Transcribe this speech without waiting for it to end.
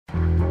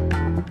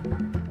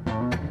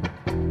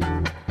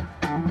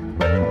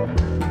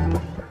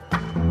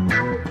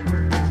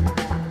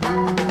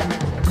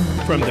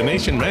From The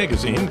Nation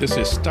magazine, this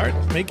is Start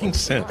Making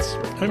Sense.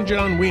 I'm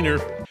John Wiener.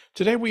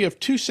 Today we have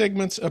two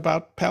segments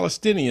about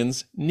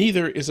Palestinians.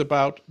 Neither is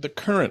about the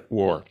current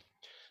war.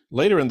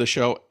 Later in the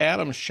show,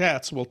 Adam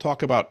Shatz will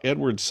talk about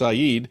Edward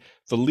Said,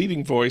 the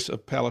leading voice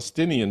of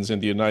Palestinians in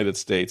the United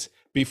States,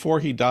 before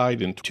he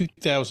died in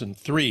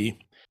 2003.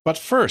 But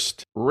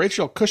first,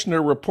 Rachel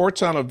Kushner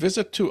reports on a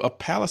visit to a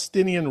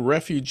Palestinian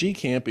refugee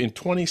camp in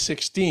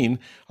 2016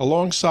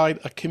 alongside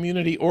a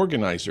community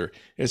organizer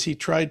as he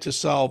tried to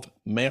solve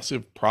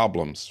massive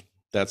problems.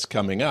 That's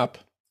coming up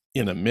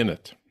in a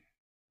minute.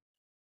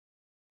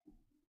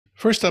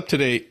 First up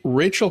today,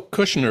 Rachel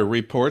Kushner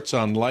reports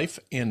on life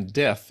and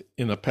death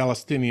in a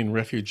Palestinian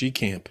refugee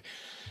camp.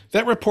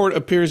 That report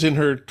appears in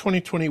her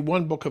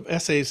 2021 book of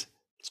essays.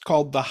 It's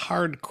called The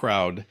Hard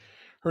Crowd.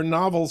 Her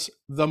novels,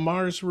 The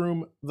Mars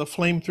Room, The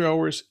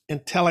Flamethrowers,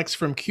 and Telex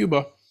from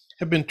Cuba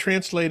have been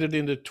translated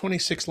into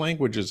 26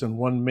 languages and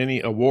won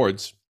many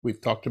awards.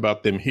 We've talked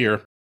about them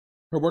here.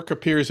 Her work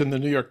appears in the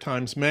New York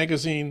Times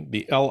Magazine,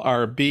 the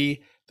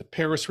LRB, the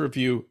Paris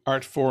Review,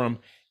 Art Forum,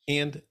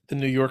 and the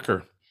New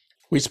Yorker.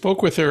 We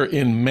spoke with her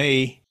in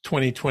May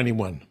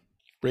 2021.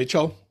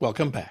 Rachel,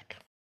 welcome back.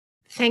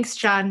 Thanks,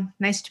 John.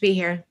 Nice to be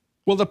here.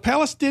 Well, the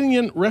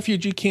Palestinian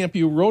refugee camp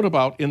you wrote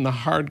about in The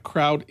Hard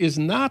Crowd is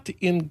not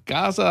in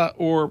Gaza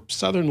or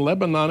southern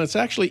Lebanon. It's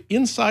actually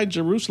inside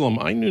Jerusalem.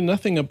 I knew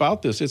nothing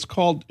about this. It's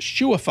called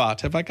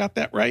Shuafat. Have I got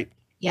that right?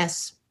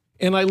 Yes.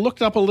 And I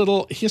looked up a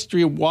little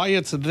history of why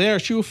it's there.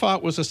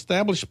 Shuafat was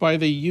established by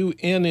the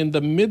UN in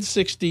the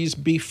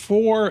mid-60s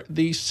before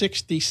the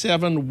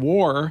 67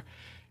 war,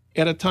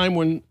 at a time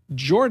when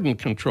Jordan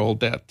controlled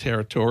that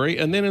territory.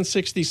 And then in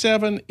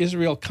 67,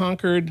 Israel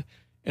conquered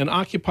and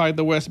occupied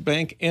the West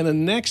Bank and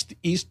annexed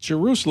East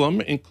Jerusalem,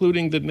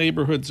 including the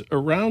neighborhoods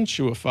around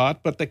Shuafat.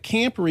 But the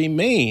camp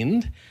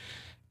remained,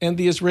 and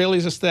the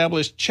Israelis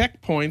established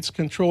checkpoints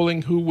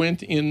controlling who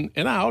went in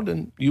and out,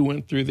 and you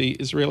went through the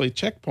Israeli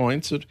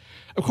checkpoints.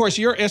 Of course,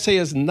 your essay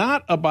is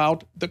not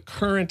about the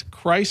current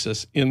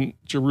crisis in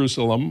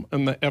Jerusalem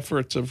and the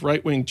efforts of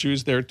right-wing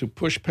Jews there to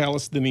push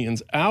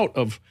Palestinians out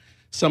of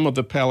some of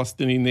the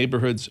Palestinian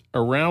neighborhoods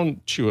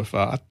around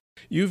Shuafat.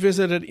 You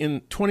visited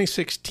in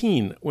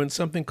 2016 when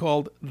something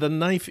called the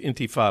Knife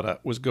Intifada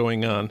was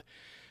going on.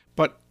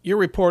 But your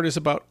report is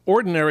about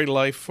ordinary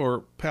life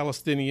for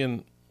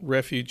Palestinian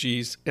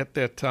refugees at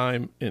that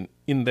time and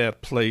in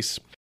that place.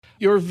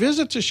 Your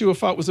visit to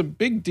Shuafat was a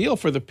big deal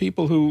for the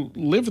people who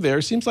live there.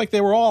 It seems like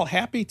they were all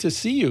happy to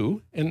see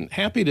you and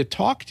happy to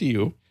talk to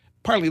you.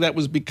 Partly that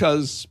was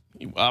because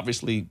you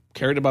obviously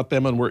cared about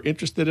them and were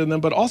interested in them,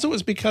 but also it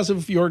was because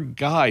of your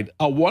guide,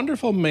 a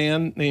wonderful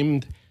man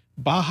named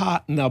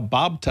Baha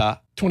Nababta,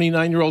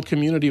 29-year-old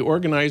community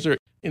organizer.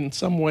 In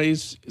some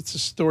ways, it's a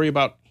story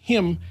about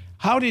him.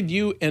 How did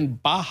you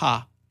and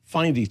Baha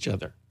find each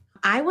other?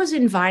 I was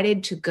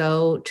invited to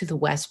go to the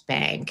West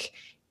Bank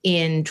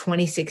in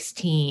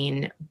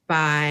 2016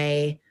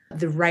 by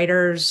the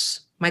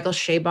writers Michael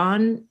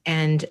Chabon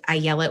and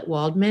Ayelet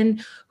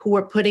Waldman, who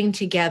were putting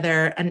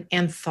together an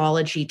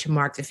anthology to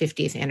mark the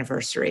 50th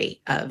anniversary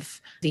of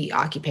the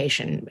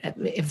occupation of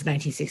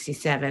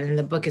 1967. And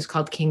the book is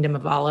called Kingdom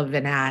of Olive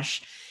and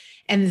Ash.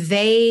 And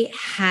they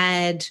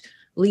had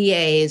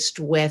liaised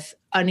with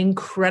an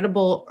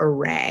incredible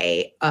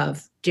array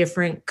of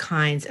different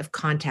kinds of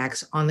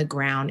contacts on the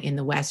ground in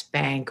the West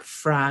Bank,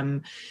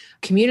 from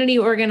community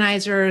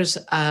organizers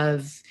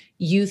of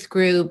youth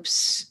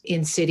groups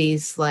in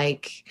cities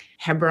like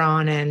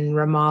Hebron and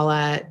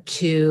Ramallah,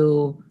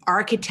 to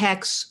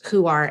architects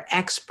who are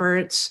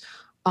experts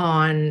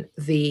on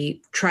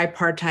the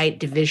tripartite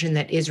division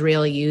that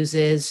Israel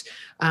uses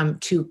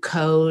to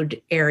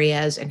code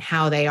areas and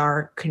how they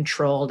are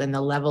controlled and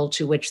the level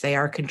to which they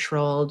are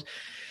controlled,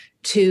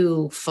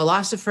 to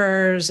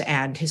philosophers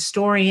and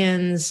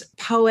historians,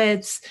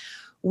 poets.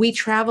 We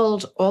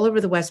traveled all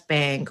over the West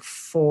Bank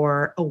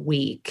for a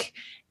week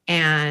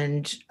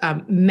and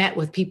met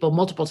with people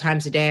multiple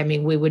times a day. I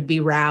mean, we would be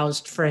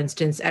roused, for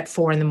instance, at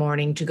 4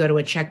 a.m. to go to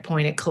a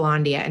checkpoint at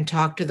Calandia and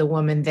talk to the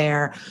woman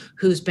there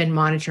who's been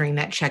monitoring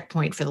that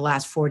checkpoint for the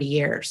last 40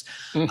 years,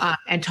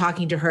 and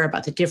talking to her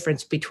about the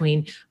difference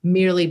between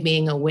merely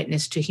being a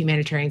witness to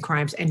humanitarian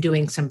crimes and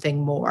doing something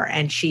more.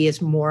 And she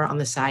is more on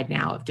the side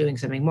now of doing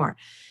something more.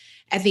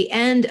 At the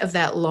end of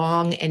that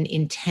long and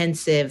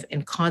intensive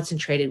and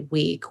concentrated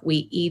week,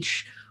 we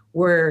each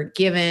were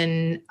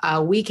given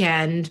a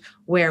weekend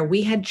where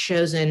we had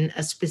chosen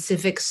a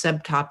specific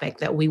subtopic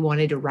that we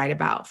wanted to write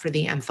about for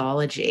the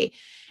anthology.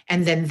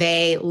 And then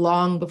they,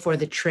 long before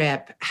the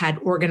trip, had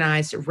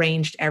organized,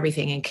 arranged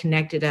everything, and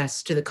connected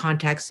us to the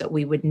contacts that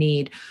we would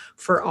need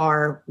for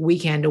our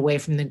weekend away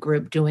from the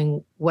group,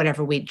 doing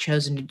whatever we'd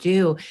chosen to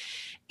do.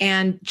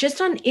 And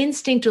just on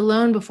instinct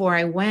alone, before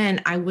I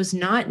went, I was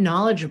not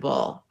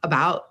knowledgeable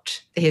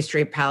about the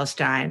history of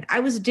Palestine.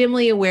 I was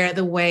dimly aware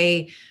the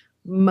way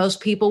most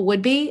people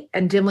would be,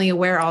 and dimly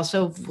aware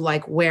also of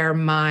like where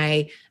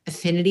my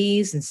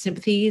affinities and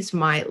sympathies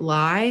might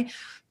lie.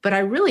 but I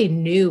really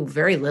knew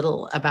very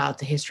little about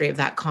the history of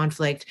that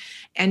conflict.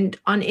 And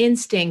on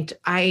instinct,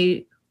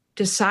 I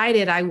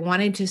decided I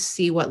wanted to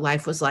see what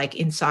life was like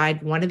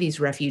inside one of these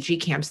refugee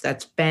camps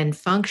that's been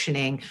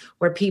functioning,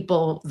 where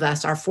people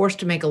thus are forced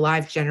to make a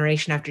life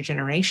generation after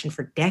generation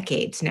for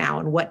decades now.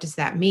 And what does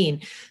that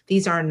mean?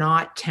 These are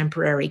not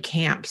temporary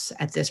camps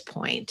at this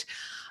point.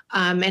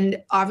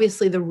 And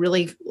obviously, the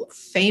really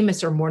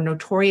famous or more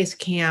notorious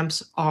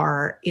camps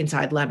are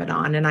inside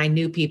Lebanon. And I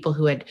knew people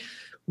who had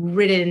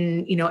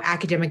written,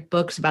 academic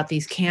books about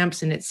these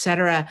camps and et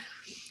cetera.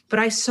 But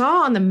I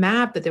saw on the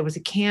map that there was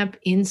a camp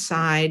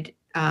inside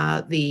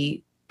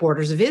the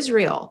borders of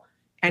Israel,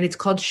 and it's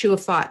called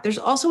Shuafat. There's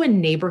also a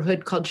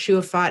neighborhood called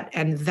Shuafat,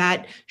 and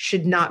that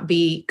should not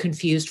be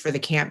confused for the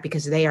camp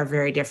because they are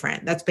very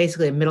different. That's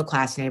basically a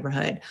middle-class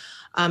neighborhood.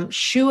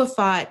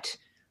 Shuafat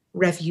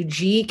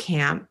refugee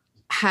camp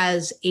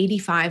has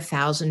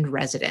 85,000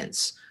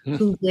 residents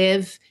who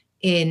live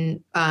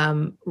in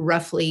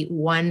roughly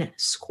 1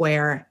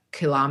 square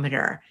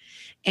kilometer.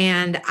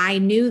 And I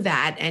knew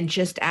that and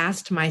just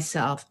asked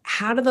myself,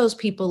 how do those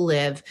people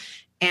live?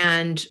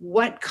 And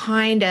what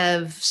kind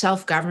of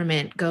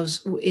self-government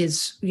goes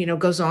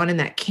on in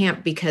that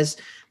camp? Because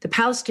the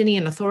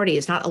Palestinian Authority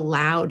is not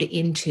allowed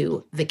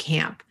into the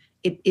camp.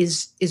 It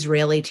is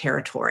Israeli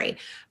territory.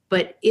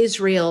 But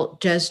Israel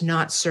does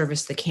not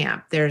service the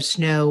camp. There's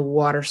no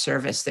water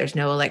service. There's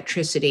no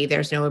electricity.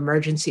 There's no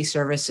emergency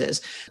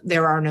services.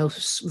 There are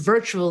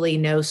virtually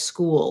no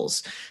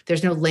schools.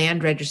 There's no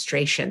land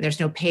registration. There's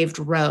no paved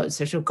roads.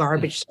 There's no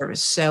garbage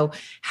service. So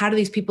how do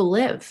these people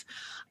live?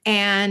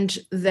 And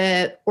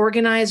the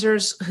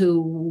organizers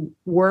who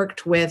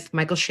worked with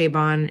Michael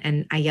Chabon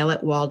and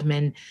Ayelet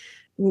Waldman,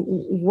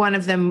 one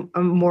of them,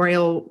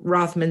 Muriel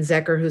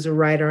Rothman-Zecker, who's a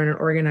writer and an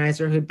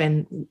organizer who'd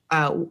been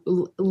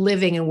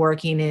living and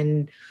working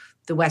in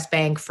the West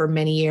Bank for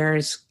many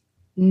years,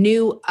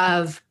 knew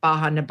of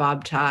Baha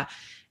Nababta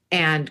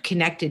and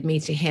connected me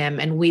to him.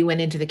 And we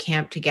went into the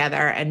camp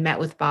together and met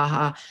with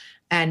Baha.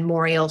 And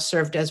Muriel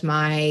served as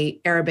my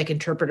Arabic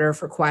interpreter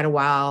for quite a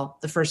while,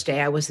 the first day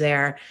I was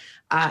there.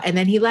 And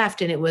then he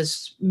left, and it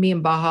was me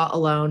and Baha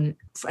alone.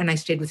 And I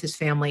stayed with his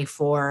family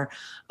for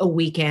a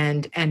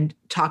weekend and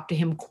talked to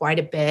him quite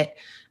a bit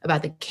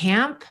about the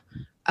camp,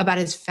 about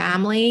his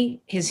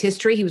family, his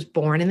history. He was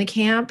born in the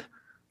camp.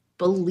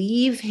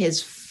 Believe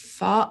his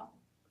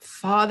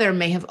father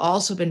may have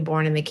also been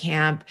born in the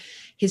camp.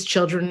 His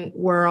children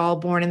were all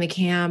born in the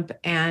camp,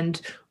 and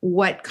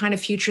what kind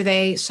of future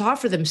they saw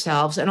for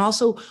themselves, and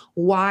also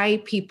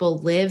why people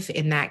live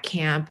in that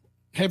camp.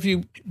 Have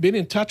you been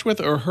in touch with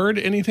or heard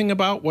anything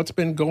about what's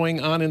been going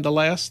on in the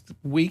last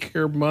week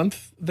or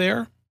month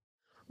there?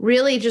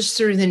 Really, just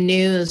through the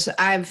news.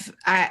 I've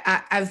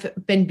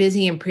been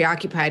busy and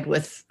preoccupied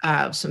with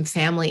some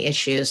family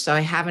issues, so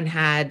I haven't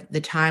had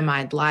the time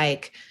I'd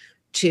like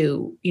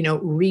to,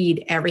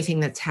 read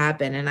everything that's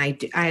happened. And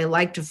I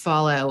like to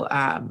follow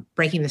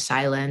Breaking the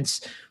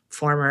Silence,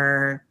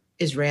 former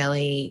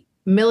Israeli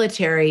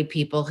military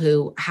people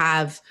who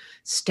have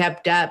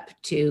stepped up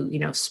to,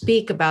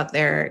 speak about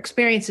their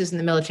experiences in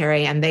the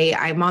military. And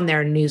I'm on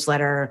their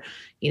newsletter,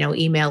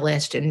 email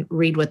list and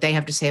read what they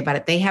have to say about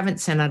it. They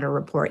haven't sent out a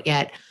report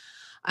yet.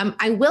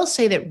 I will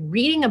say that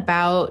reading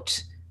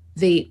about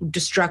the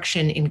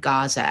destruction in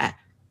Gaza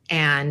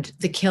and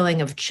the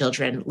killing of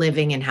children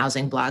living in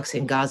housing blocks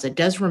in Gaza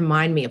does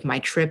remind me of my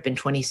trip in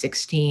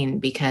 2016,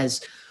 because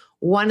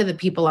one of the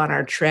people on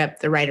our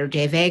trip, the writer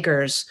Dave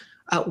Eggers,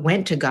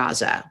 went to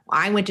Gaza.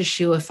 I went to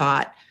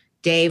Shuafat.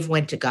 Dave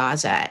went to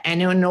Gaza.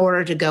 And in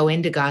order to go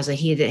into Gaza,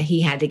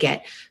 he had to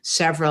get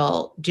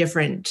several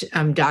different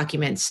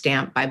documents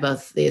stamped by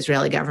both the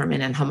Israeli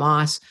government and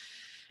Hamas.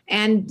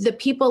 And the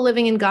people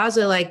living in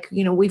Gaza,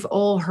 we've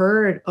all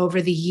heard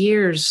over the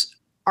years,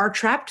 are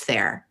trapped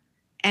there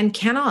and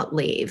cannot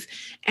leave.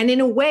 And in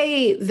a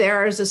way,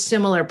 there's a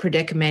similar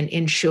predicament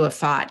in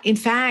Shuafat. In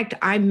fact,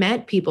 I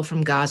met people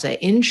from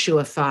Gaza in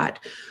Shuafat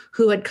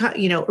who had,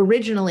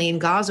 originally in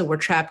Gaza were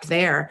trapped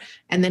there.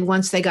 And then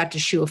once they got to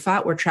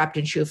Shuafat, were trapped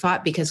in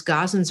Shuafat because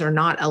Gazans are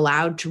not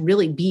allowed to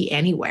really be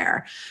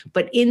anywhere.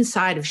 But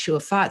inside of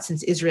Shuafat,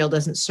 since Israel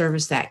doesn't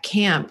service that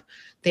camp,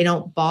 they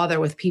don't bother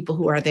with people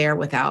who are there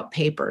without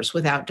papers,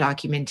 without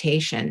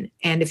documentation.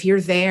 And if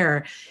you're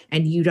there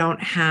and you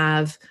don't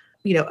have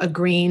a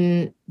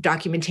green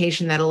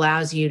documentation that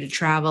allows you to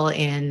travel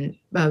in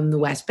the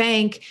West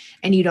Bank,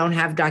 and you don't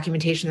have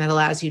documentation that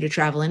allows you to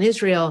travel in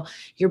Israel,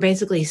 you're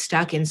basically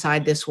stuck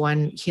inside this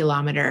 1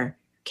 kilometer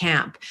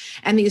camp.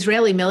 And the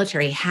Israeli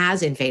military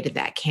has invaded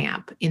that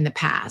camp in the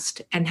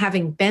past. And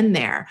having been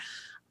there,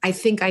 I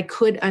think I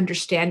could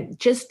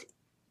understand, just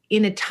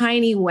in a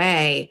tiny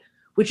way,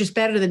 which is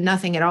better than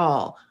nothing at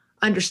all,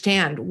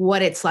 understand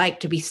what it's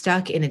like to be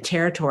stuck in a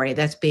territory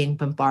that's being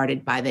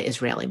bombarded by the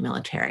Israeli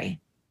military.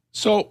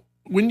 So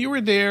when you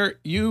were there,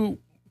 you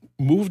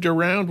moved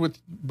around with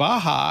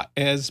Baha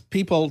as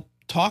people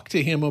talked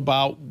to him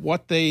about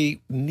what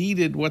they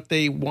needed, what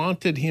they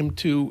wanted him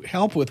to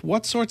help with.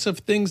 What sorts of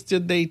things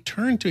did they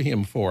turn to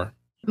him for?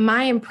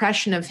 My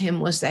impression of him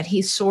was that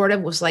he sort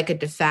of was like a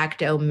de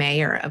facto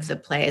mayor of the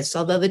place,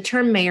 although the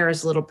term mayor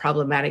is a little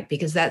problematic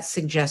because that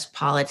suggests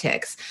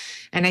politics.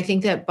 And I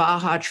think that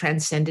Baja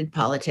transcended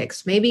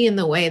politics, maybe in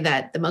the way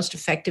that the most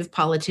effective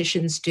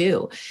politicians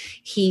do.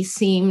 He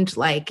seemed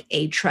like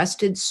a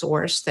trusted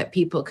source that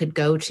people could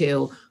go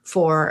to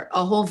for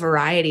a whole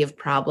variety of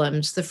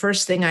problems. The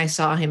first thing I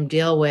saw him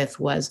deal with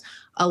was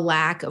a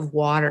lack of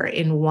water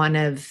in one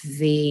of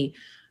the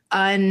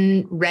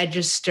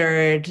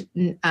unregistered,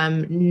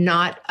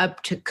 not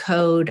up to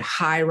code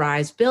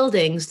high-rise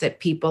buildings that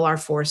people are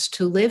forced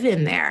to live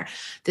in there.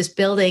 This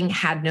building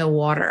had no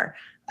water,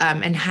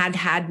 and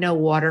had no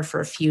water for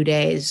a few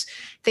days.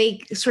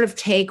 They sort of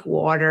take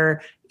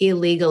water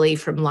illegally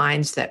from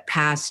lines that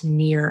pass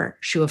near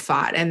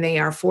Shuafat, and they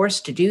are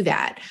forced to do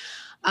that.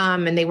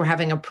 And they were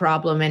having a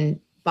problem, and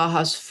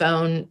Baja's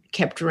phone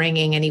kept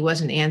ringing and he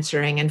wasn't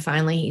answering. And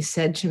finally he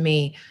said to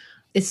me,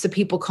 "It's the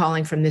people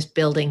calling from this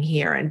building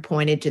here," and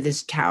pointed to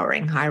this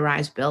towering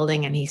high-rise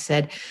building. And he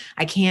said,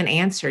 "I can't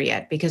answer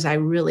yet because I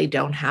really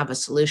don't have a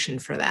solution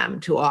for them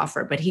to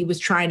offer." But he was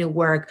trying to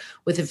work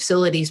with the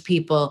facilities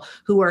people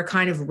who are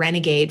kind of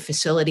renegade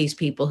facilities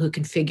people who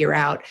can figure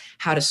out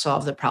how to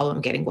solve the problem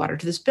of getting water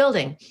to this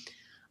building.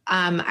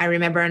 I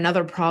remember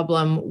another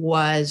problem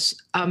was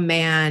a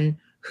man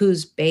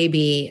whose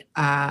baby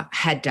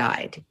had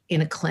died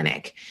in a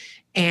clinic.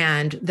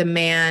 And the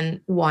man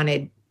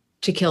wanted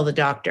to kill the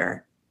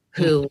doctor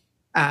who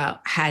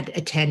had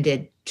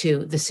attended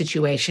to the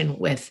situation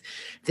with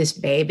this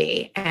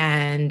baby.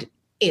 And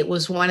it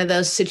was one of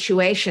those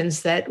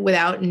situations that,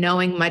 without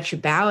knowing much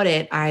about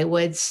it, I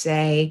would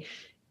say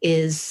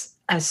is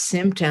a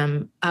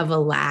symptom of a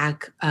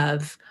lack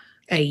of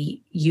a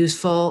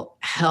useful,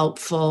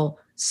 helpful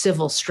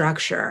civil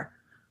structure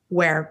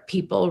where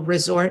people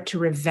resort to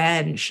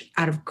revenge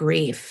out of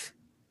grief.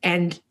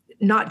 And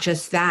not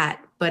just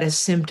that, but a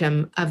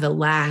symptom of the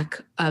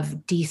lack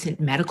of decent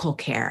medical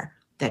care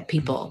that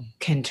people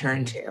can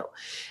turn to.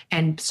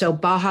 And so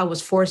Baja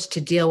was forced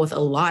to deal with a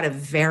lot of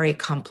very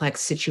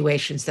complex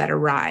situations that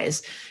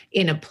arise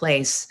in a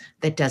place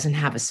that doesn't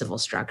have a civil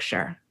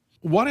structure.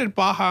 What did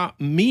Baja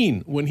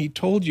mean when he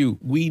told you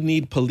we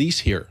need police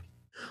here?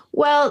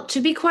 Well,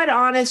 to be quite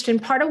honest, and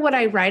part of what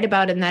I write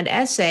about in that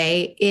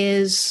essay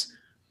is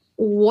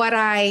what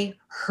I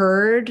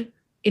heard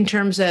in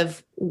terms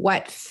of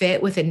what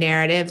fit with a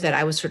narrative that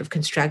I was sort of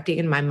constructing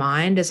in my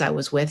mind as I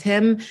was with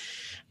him,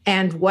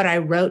 and what I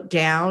wrote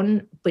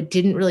down but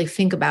didn't really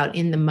think about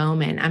in the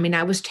moment. I mean,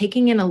 I was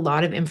taking in a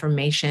lot of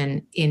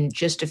information in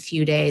just a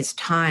few days'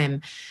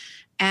 time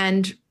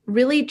and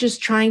really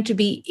just trying to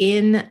be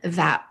in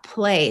that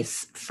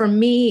place. For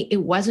me,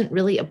 it wasn't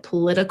really a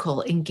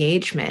political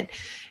engagement.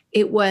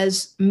 It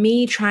was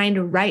me trying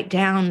to write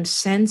down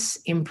sense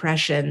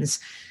impressions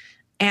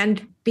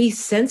and be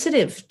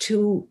sensitive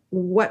to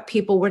what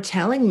people were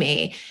telling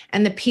me.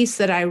 And the piece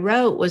that I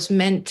wrote was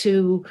meant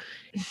to,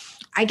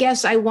 I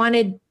guess I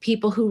wanted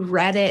people who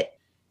read it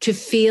to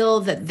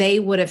feel that they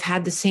would have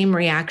had the same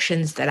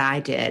reactions that I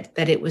did,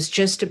 that it was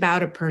just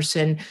about a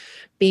person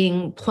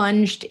being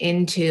plunged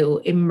into,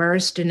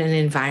 immersed in an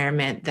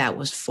environment that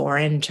was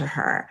foreign to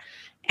her.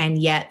 And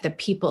yet the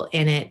people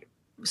in it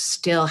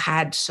still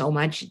had so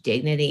much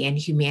dignity and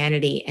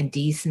humanity and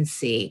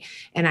decency.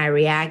 And I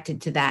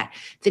reacted to that.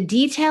 The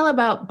detail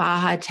about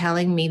Baja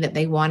telling me that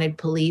they wanted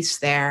police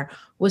there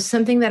was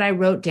something that I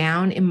wrote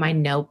down in my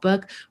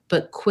notebook,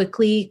 but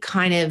quickly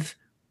kind of,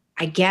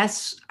 I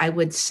guess I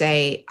would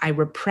say I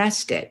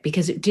repressed it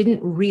because it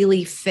didn't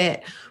really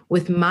fit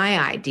with my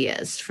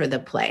ideas for the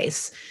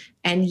place.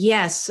 And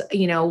yes,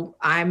 you know,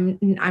 I'm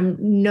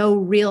no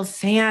real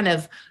fan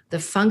of the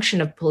function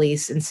of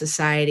police in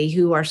society,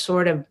 who are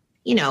sort of,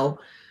 you know,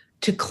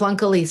 to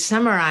clunkily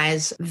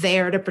summarize,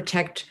 there to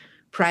protect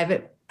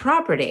private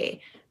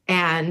property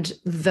and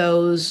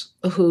those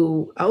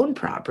who own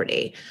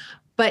property.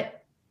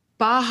 But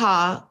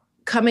Baja,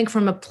 coming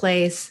from a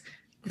place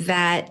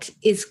that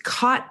is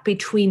caught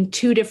between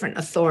two different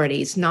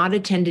authorities, not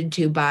attended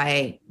to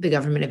by the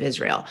government of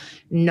Israel,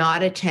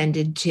 not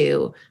attended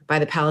to by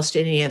the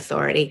Palestinian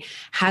Authority,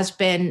 has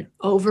been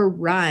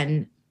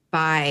overrun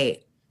by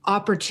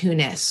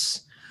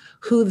opportunists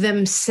who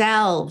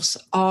themselves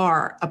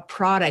are a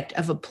product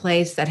of a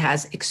place that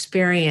has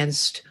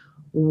experienced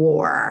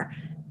war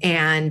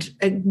and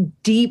a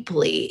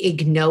deeply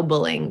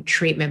ignobling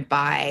treatment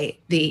by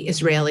the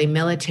Israeli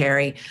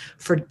military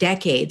for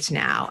decades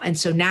now. And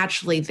so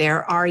naturally,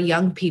 there are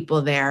young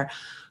people there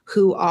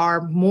who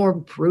are more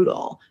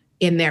brutal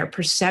in their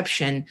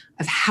perception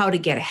of how to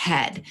get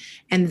ahead.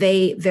 And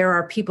there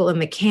are people in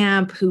the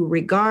camp who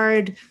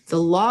regard the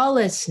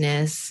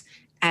lawlessness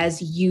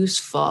as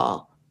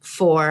useful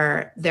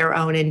for their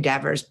own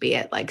endeavors, be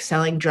it like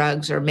selling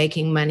drugs or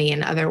making money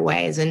in other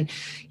ways. And,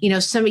 you know,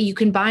 you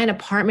can buy an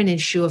apartment in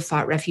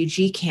Shuafat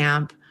refugee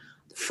camp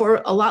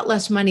for a lot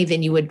less money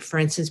than you would, for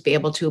instance, be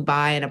able to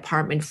buy an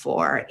apartment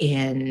for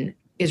in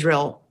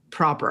Israel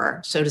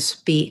proper, so to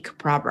speak,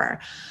 proper.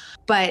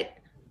 But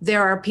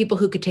there are people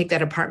who could take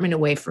that apartment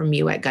away from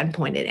you at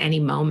gunpoint at any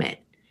moment,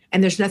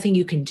 and there's nothing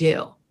you can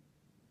do.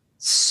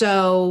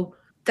 So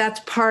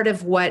that's part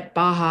of what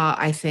Baha,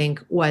 I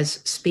think, was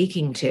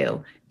speaking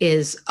to,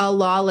 is a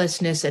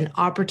lawlessness and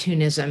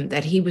opportunism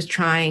that he was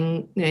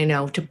trying,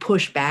 to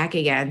push back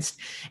against.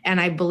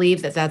 And I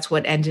believe that that's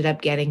what ended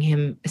up getting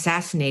him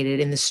assassinated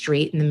in the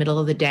street in the middle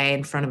of the day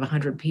in front of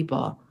 100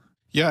 people.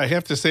 Yeah, I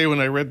have to say, when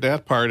I read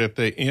that part at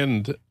the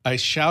end, I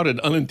shouted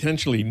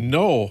unintentionally,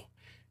 "No."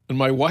 And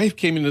my wife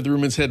came into the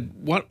room and said,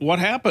 What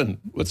happened?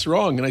 What's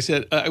wrong? And I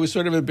said, I was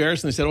sort of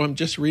embarrassed. And I said, "Oh, I'm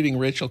just reading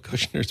Rachel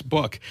Kushner's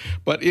book."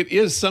 But it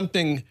is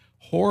something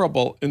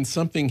horrible and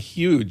something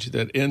huge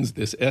that ends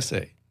this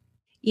essay.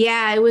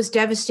 Yeah, it was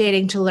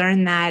devastating to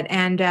learn that.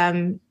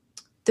 And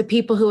the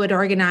people who had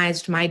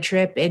organized my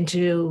trip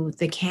into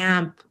the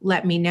camp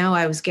let me know.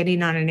 I was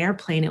getting on an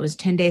airplane. It was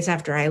 10 days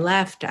after I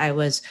left. I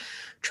was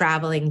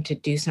traveling to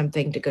do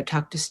something, to go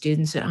talk to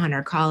students at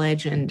Hunter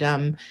College.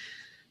 And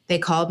they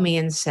called me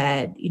and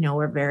said,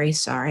 "We're very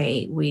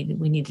sorry. We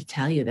need to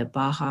tell you that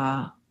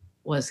Baha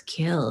was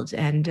killed."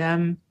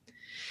 And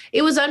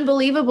it was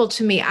unbelievable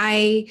to me.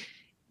 I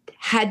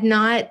had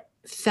not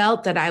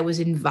felt that I was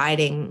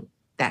inviting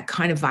that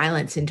kind of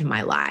violence into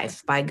my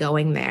life by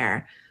going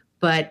there.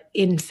 But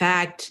in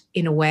fact,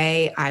 in a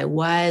way, I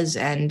was.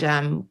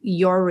 And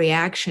your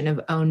reaction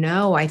of, "Oh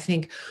no," I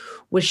think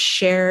was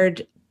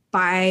shared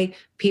by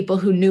people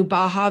who knew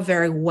Baha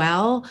very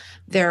well.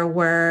 There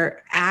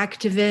were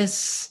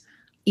activists,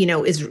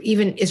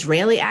 even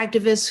Israeli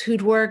activists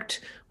who'd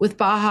worked with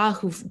Baha,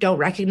 who don't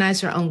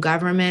recognize their own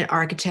government,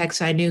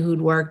 architects I knew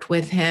who'd worked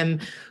with him,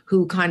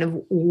 who kind of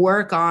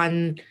work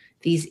on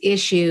these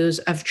issues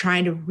of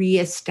trying to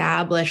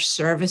reestablish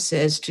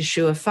services to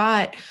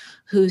Shuafat,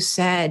 who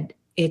said,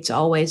 "It's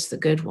always the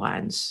good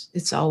ones.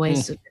 It's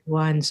always the good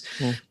ones."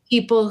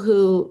 People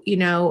who,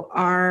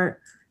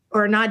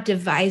 are not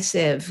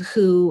divisive,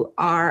 who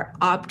are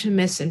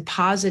optimists and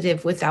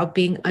positive without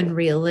being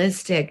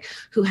unrealistic,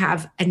 who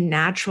have a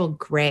natural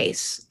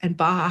grace. And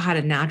Baha had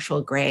a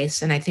natural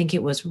grace. And I think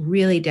it was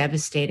really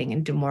devastating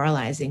and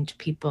demoralizing to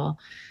people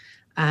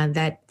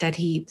that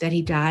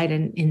he died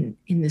in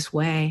this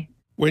way.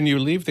 When you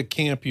leave the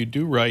camp, you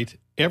do write,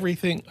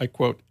 "Everything," I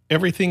quote,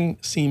 "everything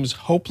seems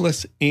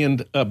hopeless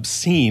and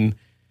obscene."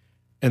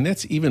 And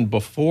that's even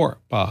before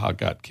Baha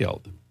got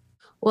killed.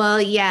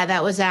 Well, yeah,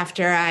 that was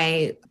after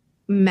I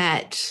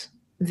met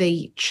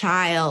the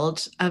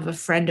child of a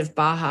friend of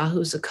Baha,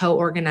 who's a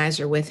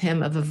co-organizer with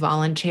him of a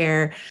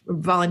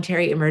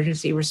voluntary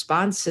emergency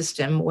response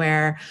system,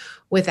 where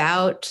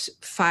without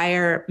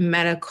fire,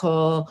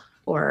 medical,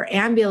 or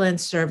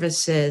ambulance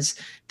services,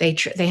 they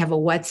have a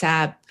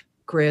WhatsApp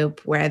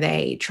group where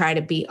they try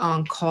to be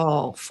on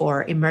call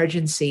for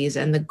emergencies.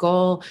 And the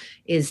goal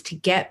is to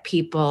get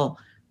people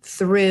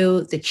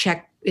through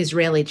the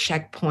Israeli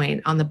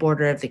checkpoint on the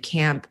border of the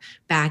camp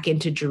back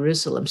into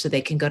Jerusalem so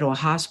they can go to a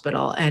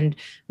hospital. And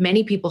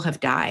many people have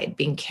died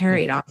being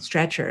carried on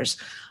stretchers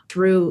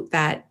through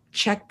that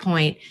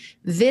checkpoint.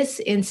 This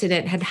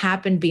incident had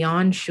happened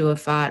beyond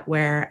Shuafat,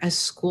 where a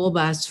school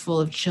bus full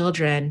of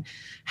children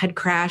had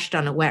crashed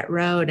on a wet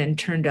road and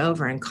turned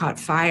over and caught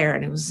fire.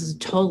 And it was a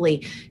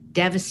totally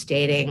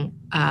devastating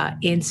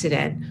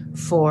incident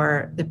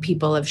for the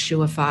people of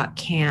Shuafat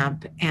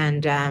camp.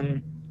 And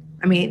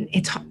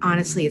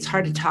it's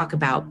hard to talk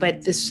about,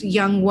 but this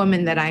young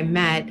woman that I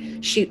met,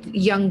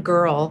 young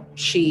girl,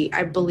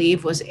 I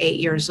believe was 8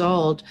 years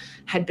old,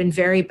 had been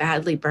very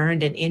badly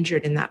burned and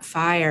injured in that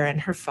fire. And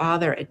her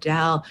father,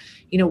 Adele,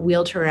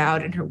 wheeled her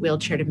out in her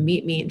wheelchair to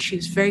meet me. And she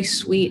was very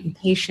sweet and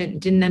patient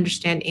and didn't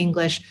understand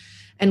English,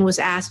 and was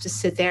asked to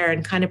sit there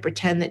and kind of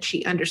pretend that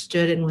she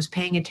understood and was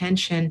paying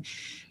attention.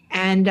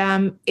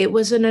 And it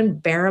was an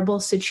unbearable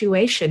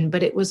situation,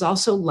 but it was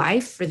also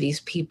life for these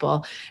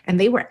people. And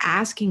they were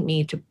asking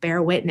me to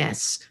bear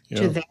witness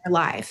to their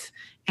life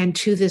and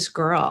to this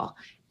girl.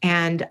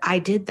 And I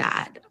did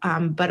that,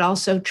 but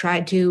also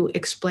tried to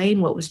explain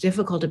what was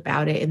difficult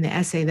about it in the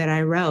essay that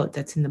I wrote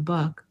that's in the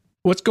book.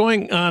 What's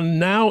going on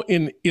now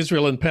in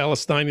Israel and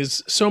Palestine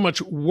is so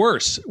much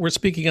worse. We're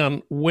speaking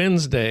on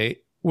Wednesday.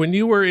 When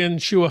you were in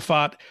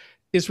Shuafat,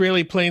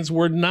 Israeli planes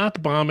were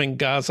not bombing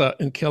Gaza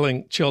and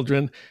killing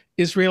children.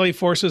 Israeli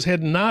forces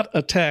had not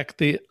attacked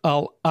the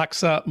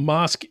Al-Aqsa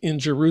Mosque in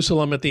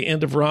Jerusalem at the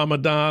end of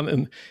Ramadan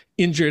and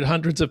injured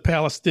hundreds of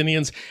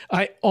Palestinians.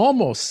 I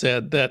almost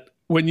said that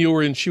when you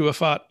were in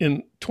Shuafat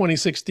in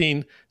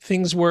 2016,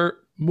 things were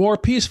more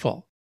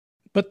peaceful.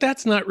 But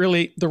that's not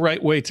really the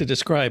right way to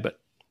describe it.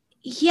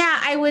 Yeah,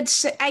 I would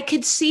say I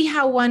could see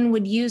how one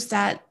would use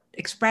that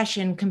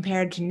expression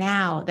compared to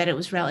now, that it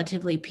was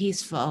relatively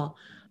peaceful.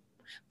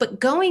 But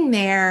going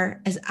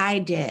there, as I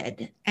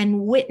did,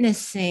 and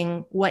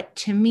witnessing what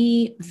to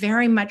me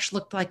very much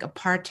looked like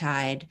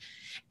apartheid,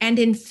 and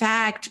in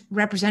fact,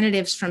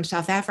 representatives from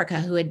South Africa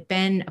who had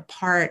been a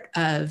part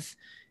of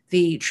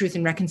the Truth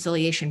and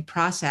Reconciliation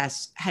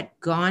process had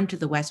gone to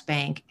the West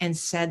Bank and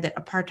said that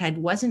apartheid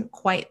wasn't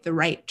quite the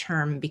right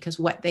term, because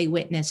what they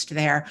witnessed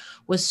there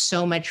was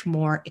so much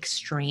more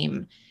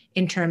extreme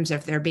in terms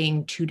of there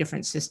being two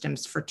different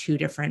systems for two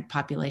different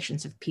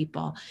populations of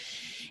people.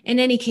 In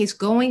any case,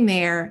 going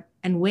there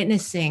and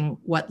witnessing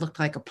what looked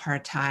like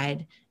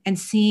apartheid and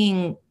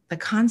seeing the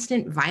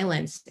constant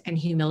violence and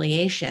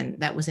humiliation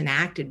that was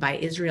enacted by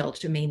Israel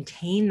to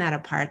maintain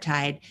that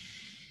apartheid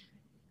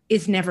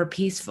is never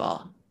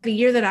peaceful. The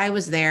year that I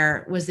was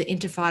there was the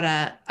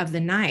Intifada of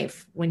the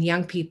knife, when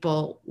young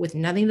people with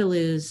nothing to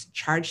lose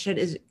charged at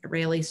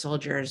Israeli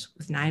soldiers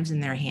with knives in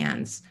their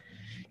hands.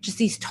 Just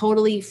these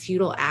totally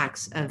futile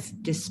acts of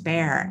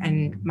despair.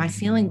 And my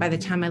feeling by the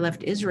time I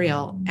left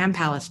Israel and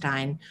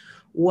Palestine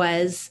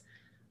was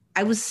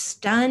I was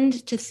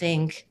stunned to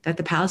think that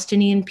the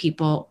Palestinian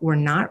people were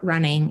not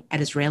running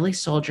at Israeli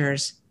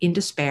soldiers in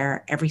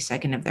despair every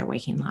second of their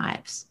waking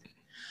lives.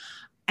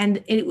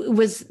 And it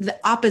was the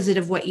opposite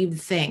of what you'd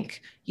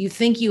think. You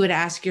think you would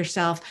ask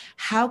yourself,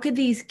 how could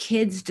these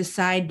kids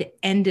decide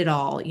to end it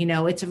all? You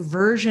know, it's a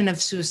version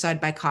of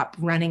suicide by cop,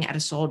 running at a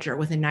soldier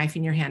with a knife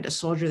in your hand, a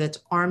soldier that's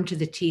armed to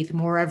the teeth,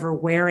 moreover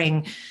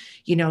wearing,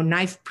 you know,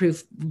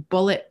 knife-proof,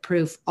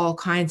 bulletproof, all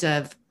kinds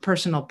of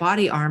personal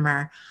body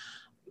armor.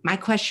 My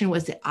question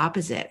was the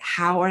opposite.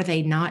 How are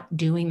they not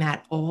doing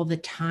that all the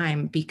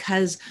time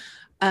because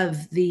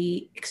of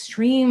the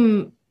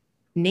extreme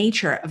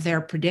nature of their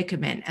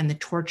predicament and the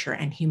torture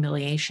and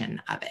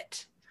humiliation of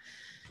it?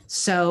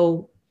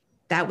 So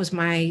that was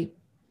my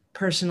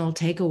personal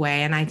takeaway.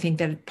 And I think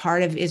that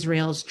part of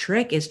Israel's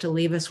trick is to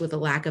leave us with a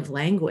lack of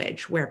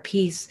language, where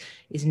peace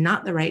is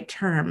not the right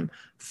term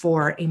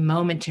for a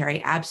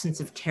momentary absence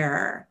of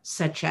terror,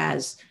 such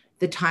as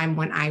the time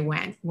when I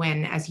went,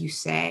 when, as you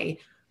say,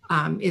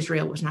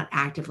 Israel was not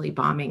actively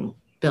bombing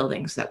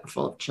buildings that were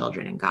full of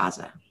children in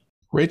Gaza.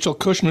 Rachel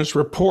Kushner's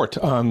report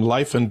on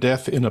life and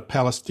death in a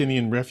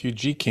Palestinian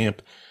refugee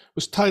camp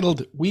was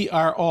titled, "We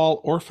Are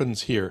All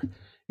Orphans Here."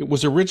 It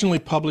was originally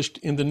published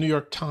in the New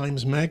York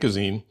Times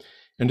Magazine,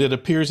 and it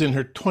appears in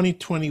her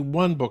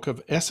 2021 book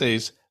of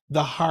essays,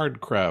 The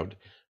Hard Crowd.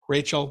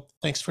 Rachel,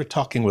 thanks for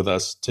talking with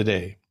us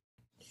today.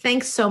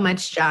 Thanks so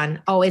much,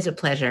 John. Always a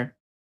pleasure.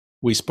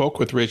 We spoke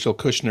with Rachel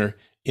Kushner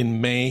in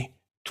May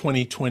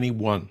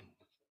 2021.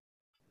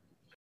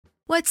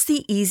 What's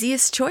the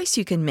easiest choice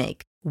you can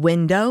make?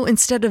 Window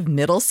instead of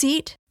middle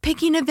seat?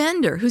 Picking a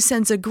vendor who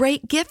sends a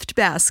great gift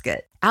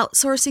basket?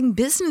 Outsourcing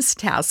business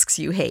tasks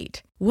you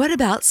hate? What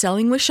about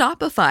selling with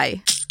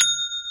Shopify?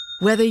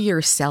 Whether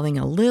you're selling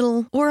a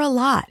little or a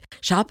lot,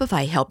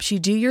 Shopify helps you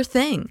do your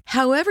thing,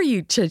 however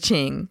you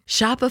cha-ching.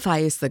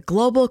 Shopify is the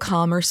global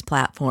commerce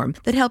platform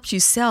that helps you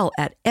sell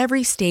at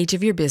every stage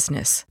of your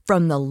business.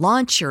 From the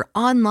launch your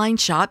online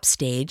shop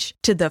stage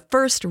to the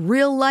first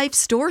real-life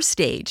store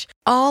stage,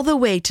 all the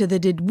way to the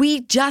did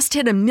we just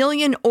hit 1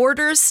 million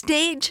orders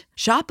stage.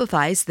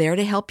 Shopify's there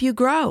to help you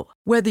grow.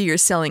 Whether you're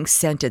selling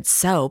scented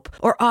soap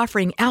or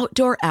offering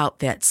outdoor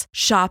outfits,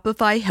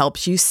 Shopify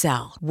helps you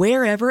sell.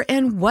 Wherever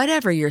and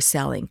whatever you're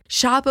selling,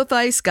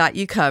 Shopify's got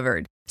you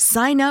covered.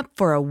 Sign up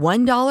for a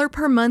 $1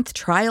 per month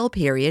trial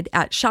period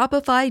at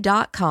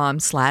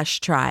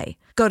shopify.com/try.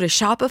 Go to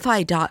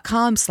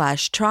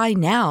shopify.com/try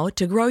now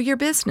to grow your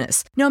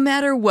business, no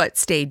matter what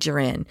stage you're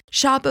in.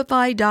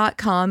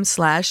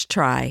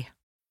 Shopify.com/try.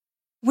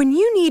 When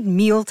you need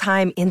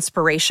mealtime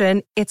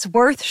inspiration, it's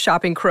worth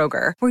shopping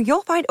Kroger, where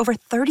you'll find over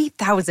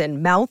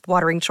 30,000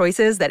 mouth-watering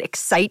choices that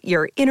excite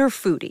your inner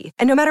foodie.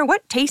 And no matter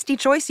what tasty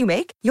choice you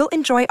make, you'll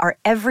enjoy our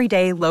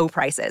everyday low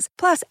prices,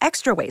 plus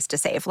extra ways to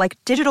save, like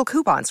digital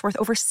coupons worth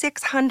over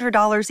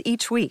 $600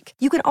 each week.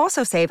 You can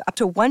also save up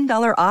to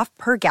 $1 off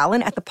per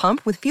gallon at the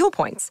pump with fuel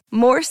points.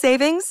 More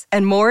savings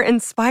and more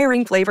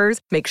inspiring flavors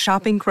make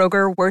shopping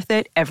Kroger worth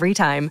it every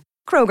time.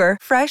 Kroger,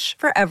 fresh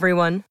for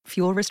everyone.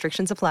 Fuel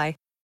restrictions apply.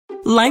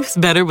 Life's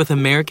better with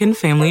American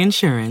Family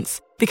Insurance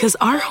because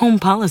our home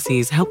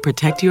policies help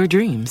protect your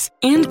dreams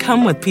and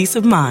come with peace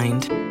of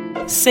mind.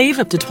 Save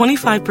up to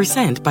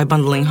 25% by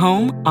bundling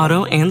home,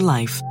 auto, and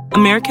life.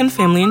 American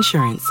Family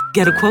Insurance.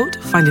 Get a quote,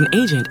 find an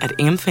agent at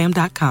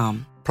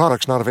amfam.com.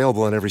 Products not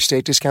available in every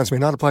state. Discounts may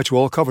not apply to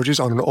all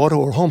coverages on an auto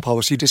or home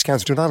policy.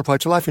 Discounts do not apply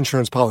to life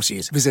insurance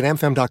policies. Visit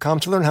amfam.com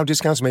to learn how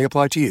discounts may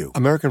apply to you.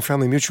 American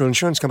Family Mutual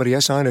Insurance Company,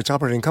 SI, and its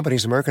operating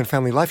companies, American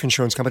Family Life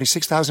Insurance Company,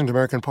 6000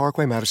 American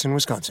Parkway, Madison,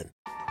 Wisconsin.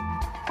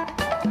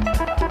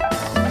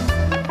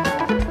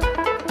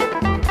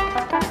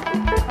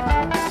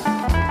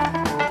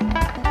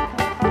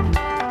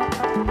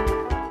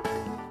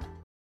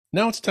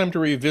 Now it's time to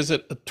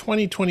revisit a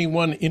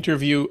 2021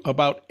 interview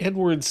about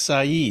Edward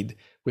Said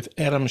with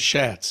Adam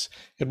Shatz.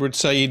 Edward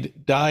Said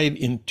died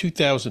in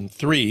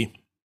 2003.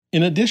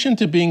 In addition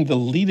to being the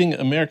leading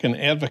American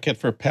advocate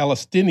for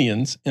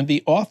Palestinians and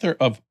the author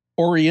of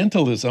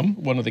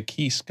Orientalism, one of the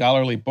key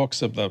scholarly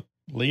books of the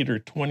later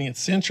 20th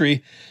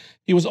century,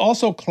 he was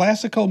also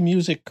classical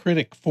music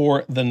critic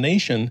for The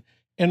Nation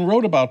and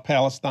wrote about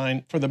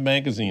Palestine for the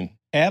magazine.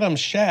 Adam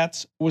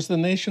Shatz was the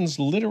Nation's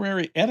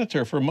literary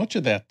editor for much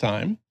of that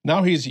time.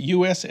 Now he's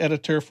U.S.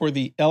 editor for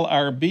the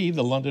LRB,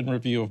 the London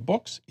Review of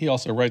Books. He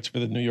also writes for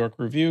the New York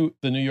Review,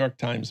 the New York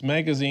Times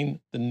Magazine,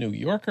 the New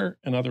Yorker,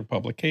 and other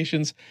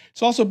publications.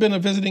 He's also been a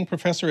visiting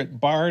professor at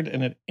Bard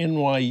and at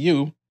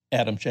NYU.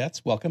 Adam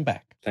Shatz, welcome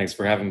back. Thanks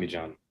for having me,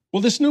 John.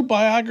 Well, this new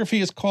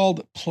biography is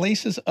called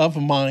Places of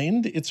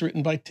Mind. It's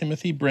written by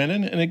Timothy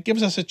Brennan, and it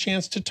gives us a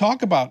chance to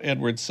talk about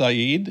Edward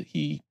Said.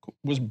 He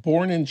was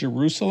born in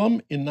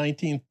Jerusalem in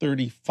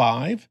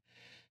 1935.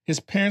 His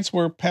parents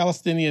were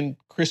Palestinian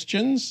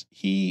Christians.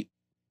 He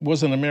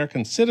was an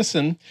American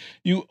citizen.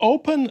 You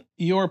open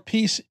your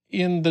piece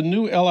in the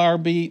new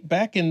LRB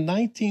back in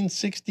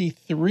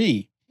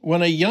 1963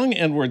 when a young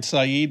Edward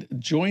Said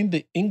joined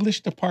the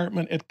English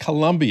department at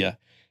Columbia,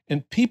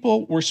 and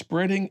people were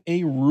spreading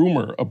a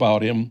rumor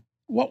about him.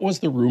 What was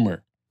the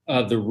rumor?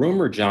 The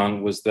rumor,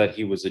 John, was that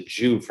he was a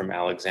Jew from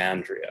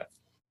Alexandria.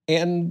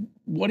 And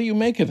what do you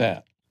make of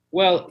that?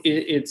 Well,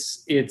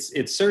 it's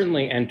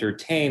certainly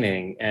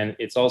entertaining, and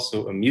it's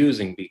also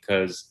amusing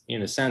because,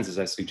 in a sense, as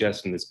I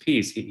suggest in this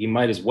piece, he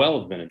might as well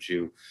have been a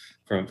Jew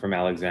from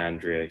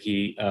Alexandria.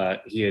 He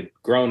had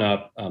grown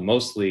up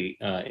mostly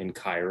in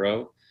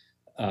Cairo.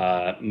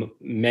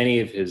 Many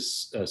of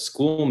his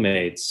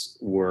schoolmates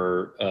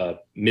were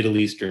Middle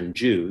Eastern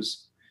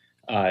Jews.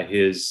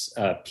 His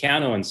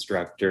piano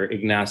instructor,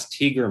 Ignaz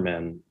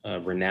Tigerman,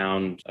 a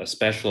renowned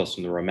specialist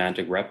in the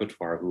Romantic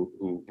repertoire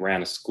who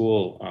ran a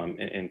school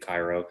in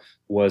Cairo,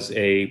 was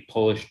a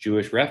Polish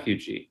Jewish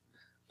refugee.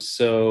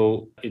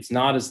 So it's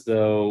not as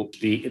though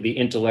the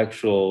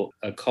intellectual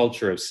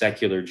culture of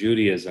secular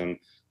Judaism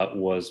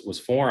was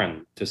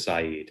foreign to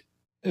Said.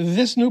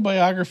 This new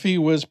biography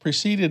was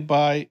preceded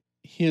by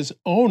his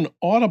own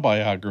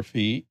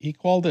autobiography. He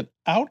called it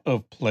Out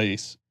of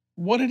Place.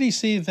 What did he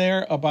see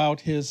there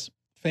about his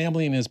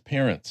family and his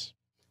parents?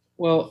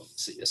 Well,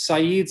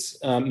 Said's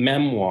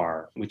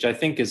memoir, which I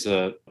think is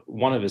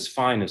one of his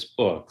finest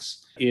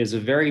books, is a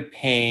very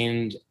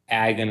pained,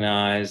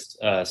 agonized,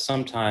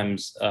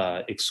 sometimes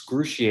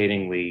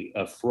excruciatingly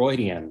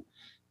Freudian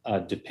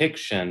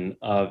depiction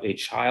of a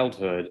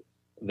childhood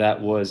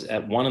that was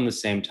at one and the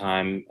same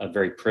time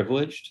very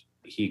privileged.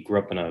 He grew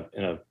up in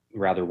a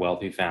rather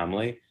wealthy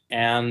family,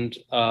 and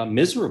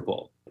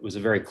miserable. It was a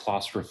very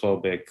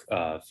claustrophobic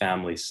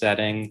family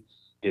setting.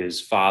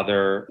 His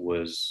father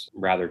was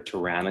rather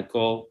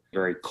tyrannical,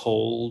 very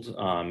cold.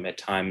 At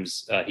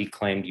times, he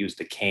claimed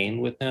used a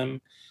cane with him.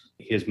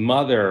 His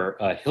mother,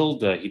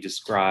 Hilda, he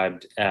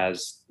described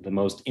as the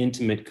most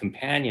intimate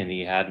companion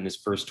he had in his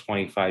first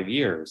 25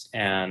 years.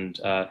 And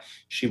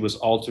she was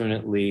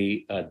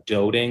alternately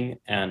doting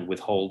and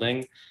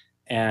withholding.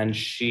 And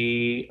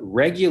she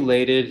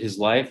regulated his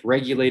life,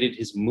 regulated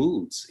his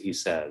moods, he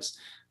says,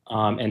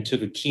 and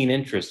took a keen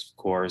interest, of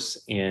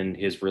course, in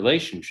his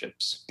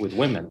relationships with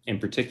women in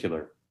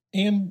particular.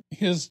 And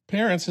his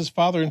parents, his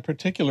father in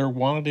particular,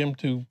 wanted him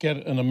to get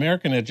an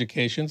American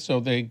education,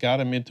 so they got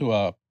him into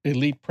a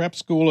elite prep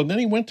school. And then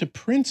he went to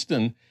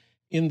Princeton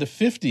in the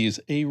 50s,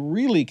 a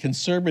really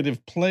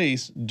conservative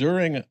place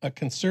during a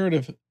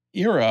conservative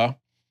era.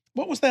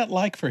 What was that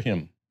like for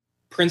him?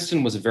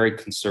 Princeton was a very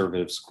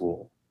conservative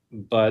school.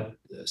 But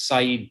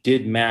Said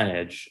did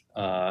manage,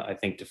 I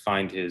think, to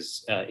find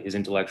his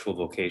intellectual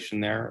vocation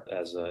there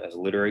as a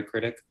literary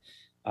critic.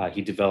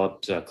 He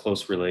developed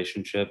close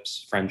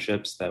relationships,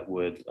 friendships that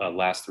would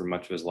last through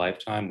much of his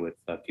lifetime with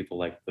people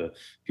like the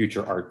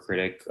future art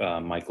critic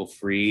Michael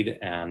Fried,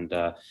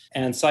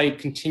 and Said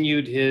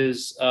continued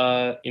his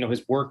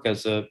work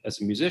as a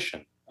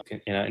musician.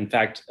 In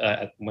fact,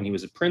 when he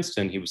was at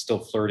Princeton, he was still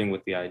flirting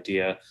with the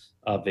idea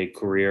of a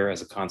career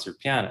as a concert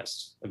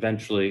pianist.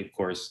 Eventually, of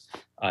course,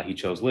 he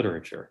chose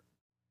literature.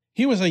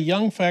 He was a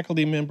young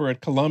faculty member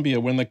at Columbia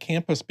when the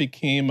campus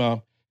became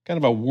a kind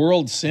of a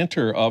world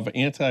center of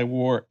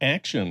anti-war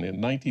action in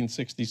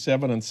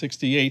 1967 and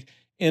 68.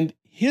 And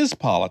his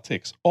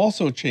politics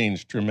also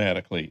changed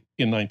dramatically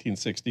in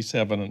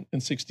 1967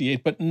 and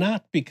 68, but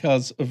not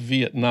because of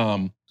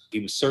Vietnam. He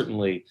was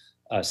certainly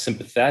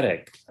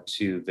sympathetic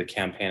to the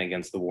campaign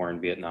against the war in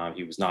Vietnam.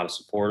 He was not a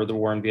supporter of the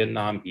war in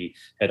Vietnam. He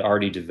had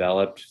already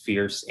developed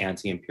fierce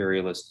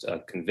anti-imperialist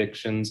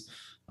convictions,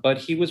 but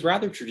he was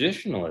rather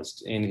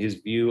traditionalist in his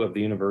view of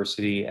the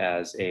university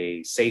as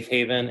a safe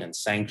haven and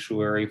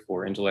sanctuary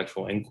for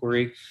intellectual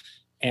inquiry.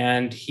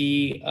 And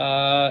he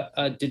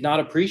did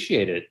not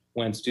appreciate it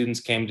when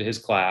students came to his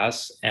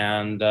class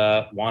and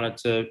wanted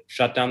to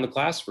shut down the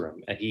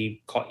classroom. And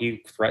he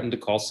threatened to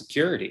call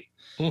security.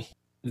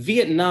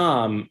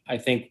 Vietnam, I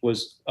think,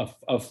 was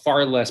a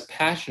far less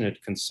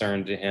passionate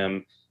concern to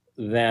him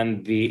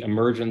than the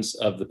emergence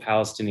of the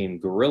Palestinian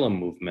guerrilla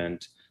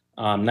movement.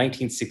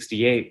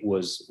 1968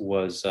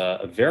 was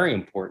a very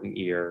important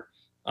year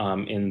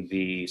in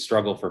the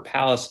struggle for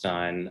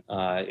Palestine.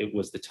 It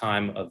was the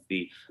time of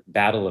the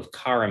Battle of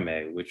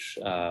Karameh, which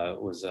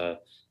was a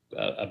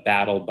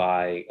battle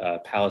by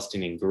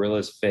Palestinian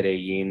guerrillas,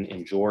 Fedayeen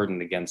in Jordan,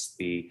 against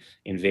the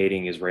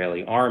invading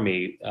Israeli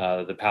army.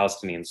 The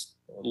Palestinians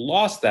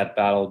lost that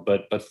battle,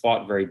 but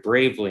fought very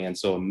bravely. And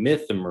so a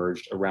myth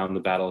emerged around the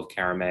Battle of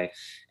Karameh,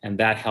 and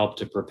that helped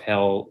to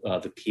propel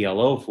the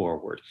PLO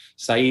forward.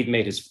 Said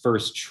made his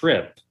first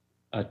trip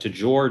to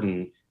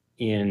Jordan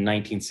in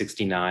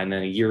 1969,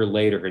 and a year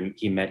later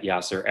he met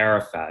Yasser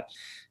Arafat.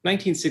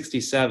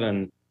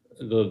 1967,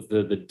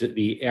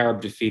 the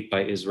Arab defeat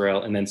by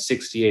Israel, and then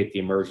 68, the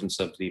emergence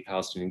of the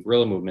Palestinian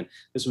guerrilla movement.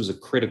 This was a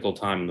critical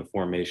time in the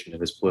formation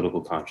of his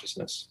political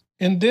consciousness.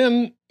 And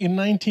then in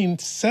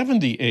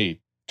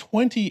 1978,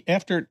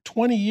 after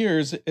 20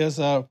 years as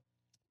a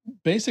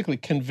basically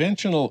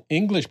conventional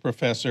English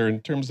professor in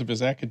terms of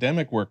his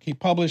academic work, he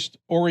published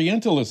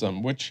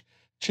Orientalism, which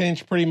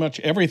changed pretty much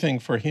everything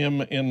for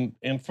him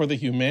and for the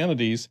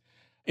humanities.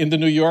 In the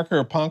New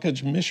Yorker,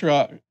 Pankaj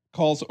Mishra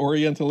calls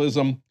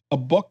Orientalism a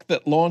book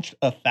that launched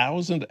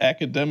 1,000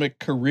 academic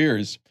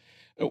careers.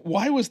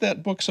 Why was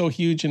that book so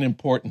huge and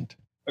important?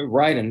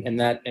 Right,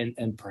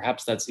 and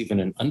perhaps that's even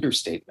an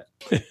understatement.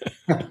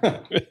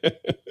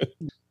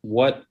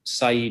 What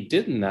Said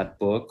did in that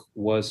book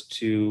was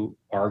to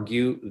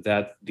argue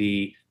that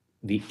the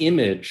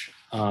image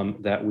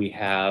that we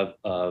have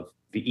of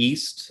the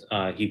East,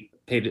 he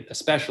paid a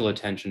special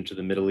attention to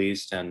the Middle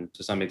East and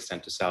to some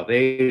extent to South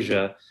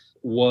Asia,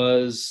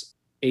 was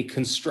a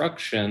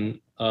construction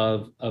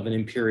of an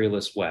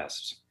imperialist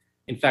West.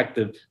 In fact,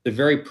 the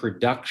very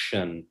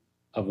production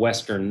of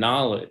Western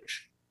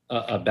knowledge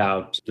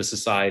about the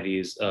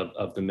societies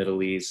of the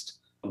Middle East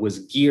was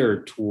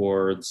geared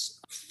towards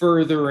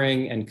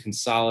furthering and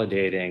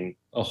consolidating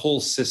a whole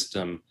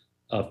system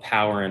of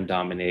power and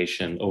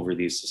domination over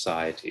these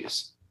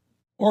societies.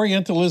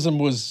 Orientalism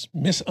was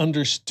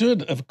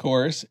misunderstood, of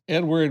course.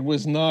 Edward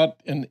was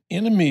not an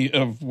enemy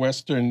of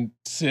Western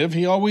civ.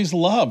 He always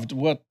loved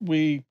what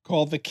we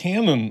call the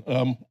canon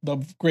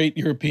of great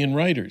European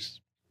writers.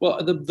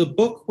 Well, the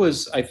book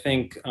was, I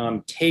think,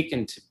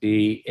 taken to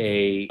be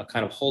a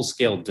kind of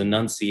whole-scale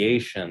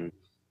denunciation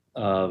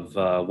of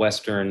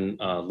Western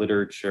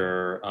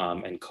literature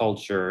and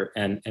culture,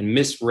 and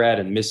misread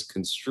and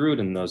misconstrued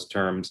in those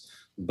terms,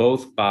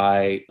 both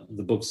by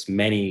the book's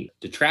many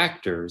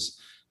detractors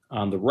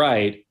on the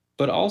right,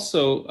 but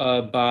also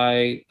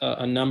by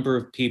a number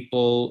of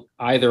people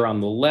either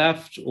on the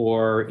left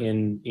or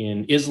in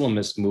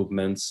Islamist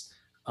movements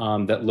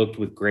that looked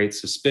with great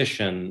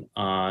suspicion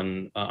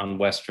on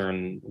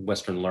Western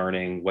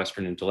learning,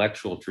 Western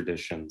intellectual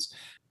traditions.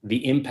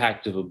 The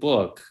impact of a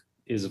book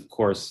is, of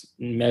course,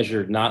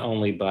 measured not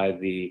only by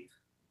the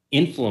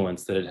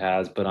influence that it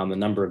has, but on the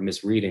number of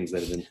misreadings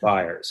that it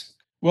inspires.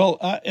 Well,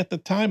 at the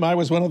time, I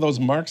was one of those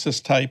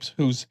Marxist types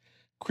whose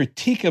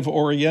critique of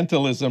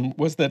Orientalism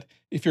was that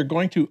if you're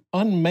going to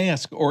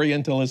unmask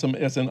Orientalism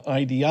as an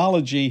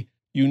ideology,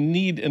 you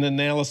need an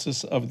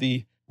analysis of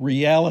the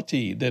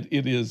reality that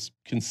it is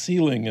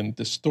concealing and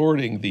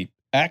distorting, the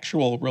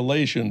actual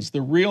relations,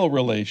 the real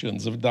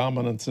relations of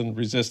dominance and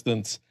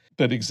resistance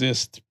that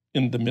exist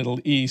in the Middle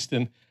East.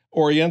 And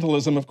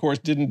Orientalism, of course,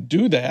 didn't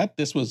do that.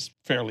 This was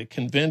fairly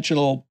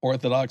conventional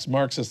Orthodox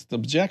Marxist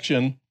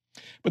objection.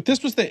 But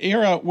this was the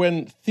era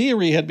when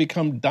theory had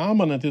become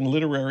dominant in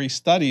literary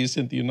studies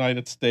in the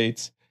United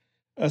States,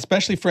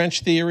 especially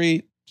French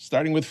theory,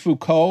 starting with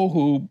Foucault,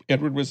 who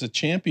Edward was a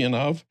champion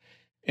of,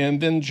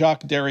 and then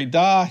Jacques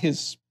Derrida.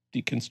 His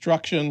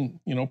deconstruction,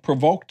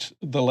 provoked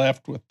the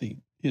left with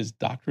his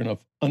doctrine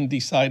of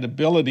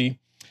undecidability.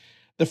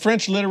 The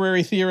French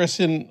literary theorists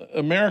in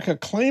America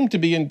claimed to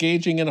be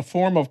engaging in a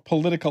form of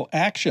political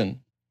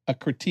action, a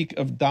critique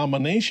of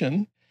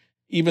domination,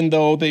 even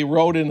though they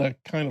wrote in a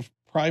kind of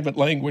private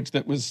language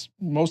that was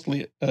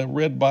mostly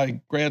read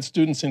by grad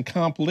students in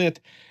comp lit.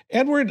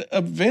 Edward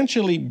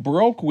eventually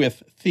broke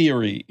with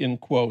theory, in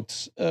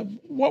quotes.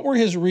 What were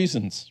his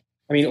reasons?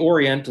 I mean,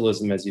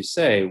 Orientalism, as you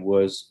say,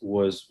 was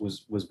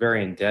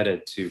very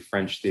indebted to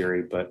French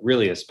theory, but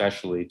really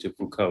especially to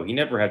Foucault. He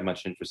never had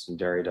much interest in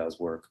Derrida's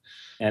work.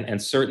 And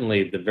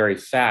certainly the very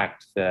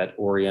fact that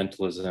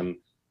Orientalism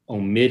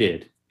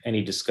omitted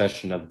any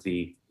discussion of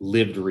the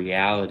lived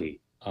reality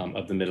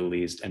of the Middle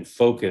East and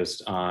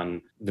focused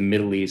on the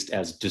Middle East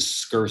as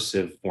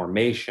discursive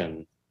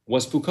formation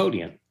was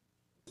Foucauldian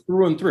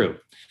through and through.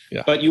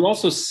 Yeah. But you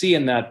also see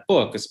in that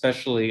book,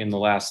 especially in the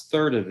last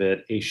third of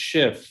it, a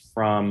shift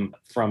from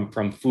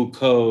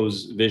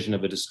Foucault's vision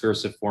of a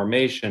discursive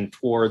formation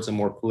towards a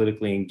more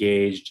politically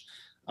engaged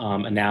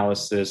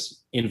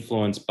analysis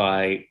influenced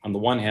by, on the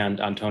one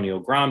hand, Antonio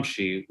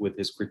Gramsci with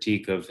his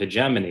critique of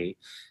hegemony,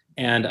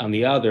 and on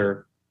the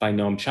other, by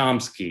Noam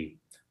Chomsky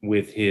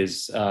with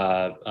his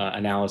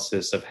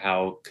analysis of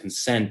how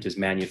consent is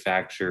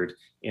manufactured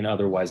in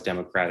otherwise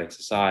democratic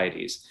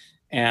societies.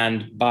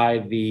 And by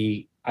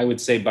the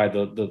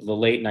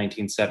late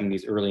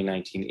 1970s, early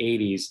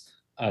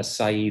 1980s,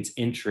 Said's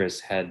interests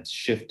had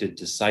shifted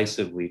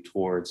decisively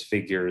towards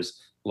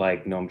figures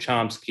like Noam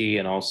Chomsky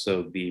and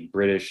also the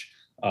British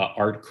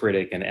art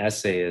critic and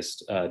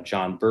essayist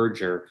John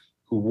Berger,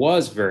 who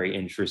was very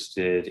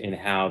interested in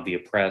how the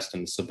oppressed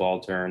and the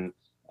subaltern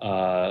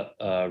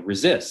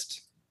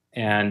resist,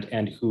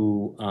 and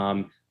who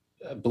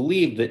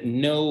believe that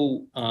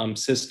no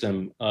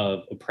system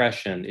of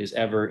oppression is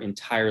ever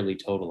entirely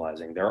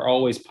totalizing. There are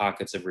always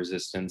pockets of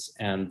resistance,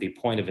 and the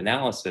point of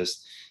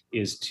analysis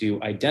is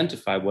to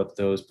identify what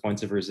those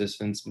points of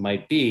resistance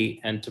might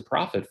be and to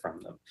profit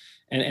from them.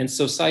 And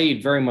so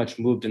Said very much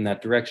moved in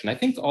that direction. I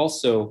think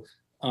also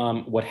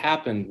what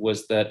happened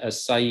was that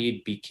as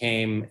Said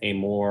became a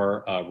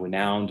more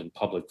renowned and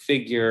public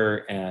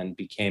figure and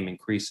became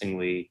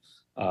increasingly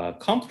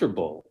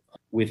comfortable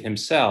with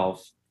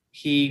himself,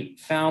 he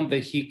found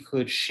that he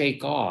could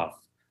shake off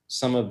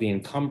some of the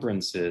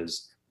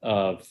encumbrances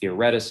of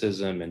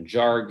theoreticism and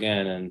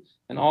jargon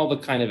and all the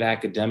kind of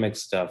academic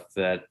stuff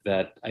that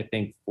I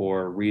think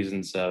for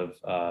reasons of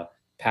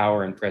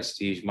power and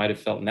prestige might have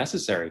felt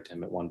necessary to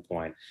him at one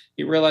point.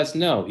 He realized,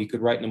 no, he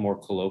could write in a more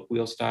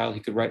colloquial style. He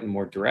could write in a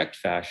more direct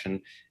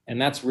fashion. And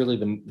that's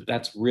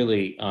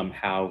really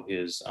how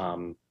his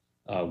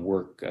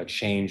work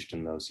changed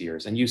in those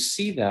years. And you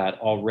see that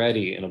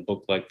already in a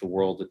book like The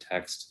World, the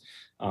Text,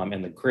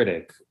 and The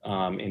Critic,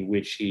 in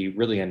which he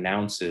really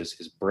announces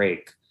his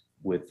break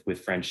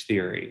with French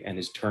theory and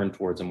his turn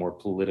towards a more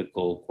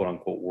political, quote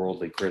unquote,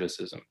 worldly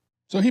criticism.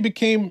 So he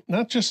became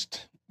not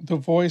just the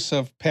voice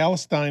of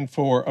Palestine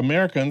for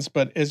Americans,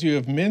 but as you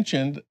have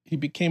mentioned, he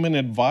became an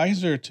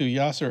advisor to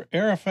Yasser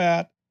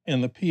Arafat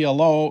and the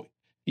PLO.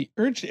 He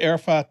urged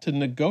Arafat to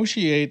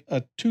negotiate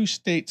a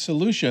two-state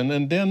solution,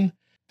 and then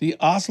the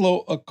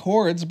Oslo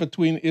Accords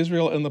between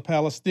Israel and the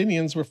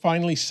Palestinians were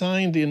finally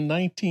signed in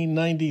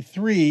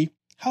 1993.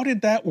 How did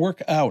that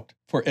work out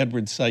for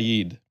Edward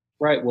Said?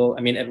 Right. Well,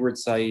 I mean, Edward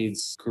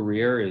Said's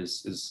career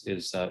is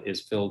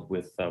filled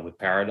with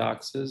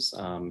paradoxes.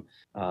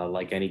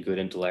 Like any good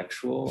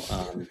intellectual,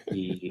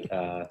 he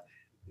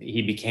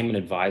became an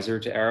advisor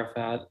to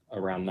Arafat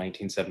around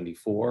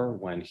 1974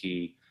 when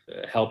he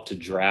helped to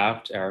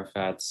draft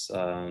Arafat's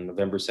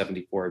November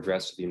 74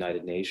 address to the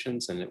United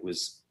Nations, and it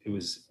was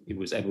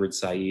Edward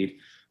Said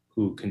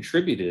who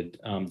contributed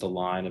the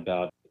line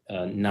about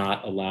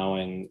not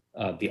allowing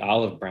the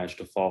olive branch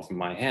to fall from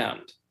my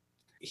hand.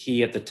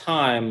 He, at the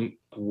time,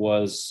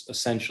 was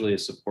essentially a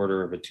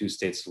supporter of a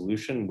two-state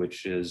solution,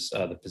 which is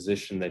the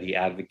position that he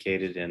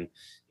advocated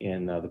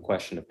in the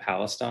question of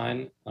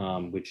Palestine,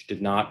 which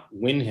did not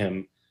win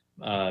him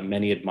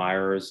many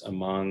admirers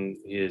among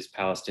his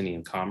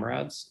Palestinian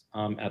comrades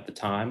at the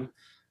time.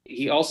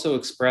 He also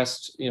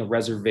expressed,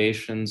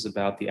 reservations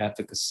about the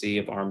efficacy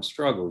of armed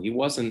struggle. He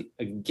wasn't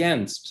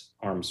against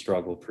armed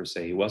struggle per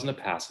se. He wasn't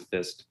a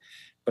pacifist,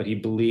 but he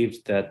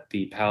believed that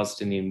the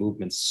Palestinian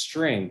movement's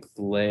strength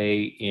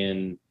lay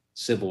in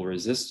civil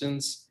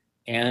resistance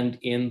and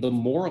in the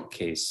moral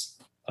case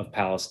of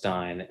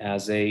Palestine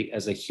as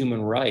a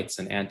human rights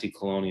and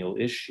anti-colonial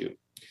issue.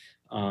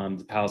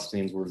 The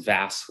Palestinians were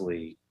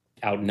vastly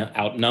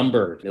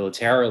outnumbered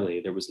militarily.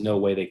 There was no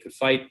way they could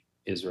fight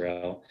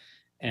Israel.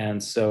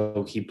 And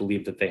so he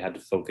believed that they had to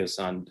focus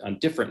on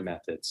different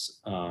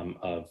methods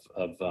of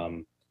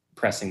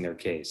pressing their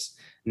case.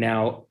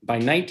 Now, by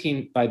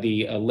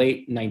the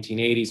late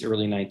 1980s,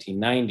 early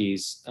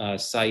 1990s,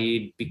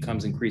 Said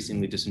becomes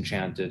increasingly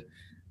disenchanted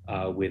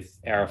with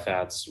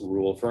Arafat's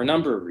rule for a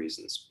number of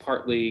reasons.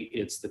 Partly,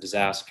 it's the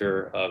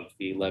disaster of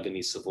the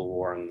Lebanese civil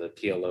war and the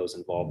PLO's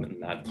involvement in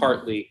that.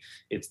 Partly,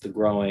 it's the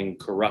growing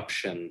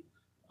corruption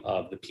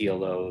of the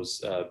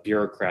PLO's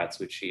bureaucrats,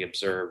 which he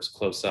observes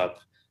close up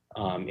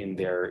in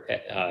their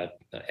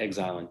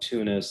exile in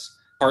Tunis.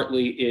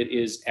 Partly, it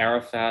is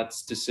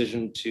Arafat's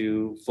decision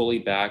to fully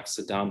back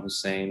Saddam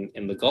Hussein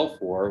in the Gulf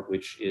War,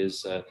 which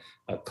is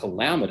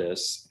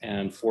calamitous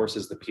and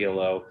forces the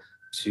PLO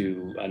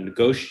to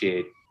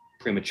negotiate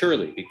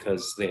prematurely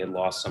because they had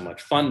lost so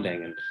much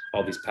funding and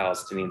all these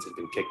Palestinians had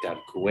been kicked out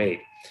of Kuwait.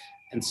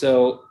 And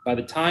so by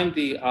the time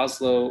the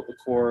Oslo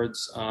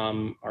Accords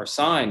are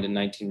signed in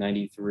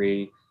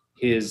 1993,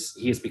 he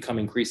has become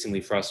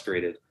increasingly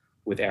frustrated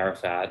with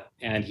Arafat,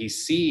 and he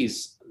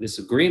sees this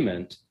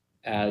agreement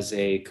as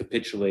a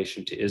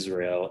capitulation to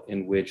Israel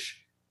in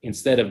which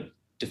instead of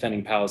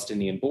defending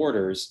Palestinian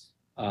borders,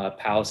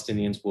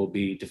 Palestinians will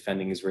be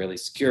defending Israeli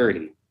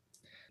security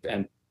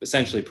and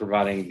essentially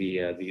providing the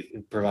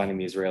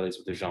Israelis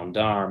with a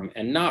gendarme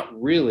and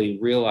not really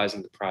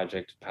realizing the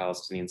project of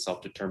Palestinian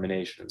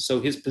self-determination.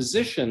 So his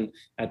position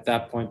at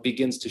that point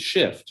begins to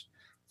shift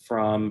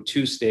from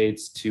two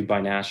states to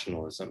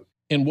binationalism.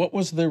 And what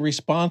was the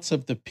response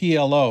of the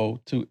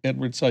PLO to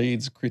Edward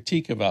Said's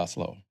critique of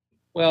Oslo?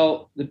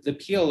 Well, the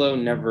PLO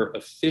never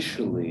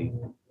officially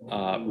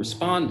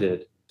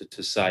responded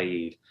to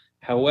Said.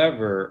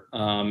 However,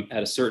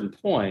 at a certain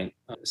point,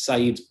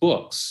 Said's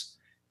books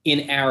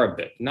in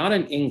Arabic, not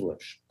in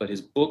English, but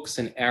his books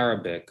in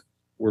Arabic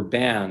were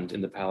banned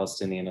in the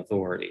Palestinian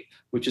Authority,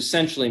 which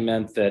essentially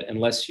meant that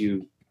unless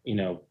you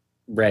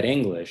read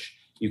English,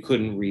 you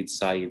couldn't read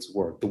Said's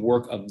work, the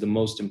work of the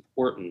most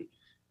important,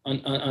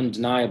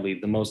 undeniably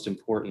the most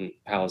important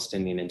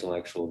Palestinian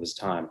intellectual of his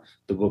time.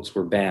 The books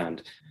were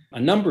banned. A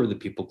number of the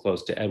people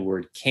close to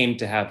Edward came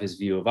to have his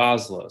view of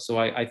Oslo. So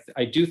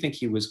I do think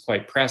he was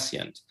quite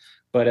prescient.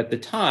 But at the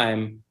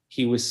time,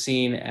 he was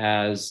seen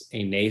as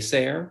a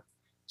naysayer,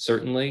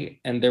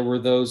 certainly. And there were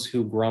those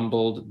who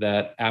grumbled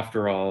that,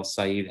 after all,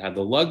 Said had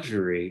the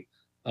luxury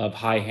of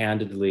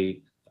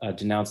high-handedly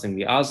denouncing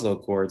the Oslo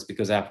Accords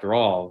because, after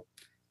all,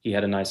 He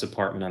had a nice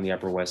apartment on the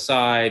Upper West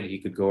Side. He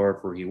could go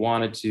wherever he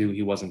wanted to.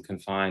 He wasn't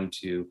confined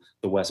to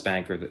the West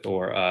Bank or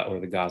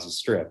the Gaza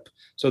Strip.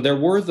 So there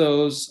were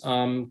those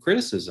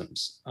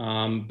criticisms,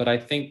 but I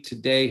think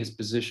today his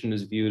position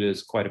is viewed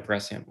as quite a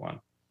prescient one.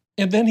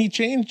 And then he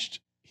changed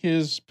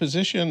his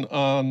position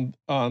on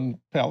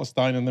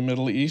Palestine and the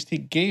Middle East. He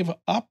gave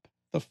up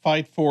the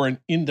fight for an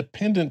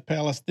independent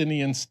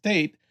Palestinian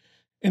state,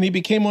 and he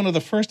became one of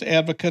the first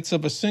advocates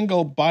of a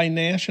single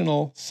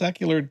binational,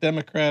 secular,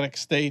 democratic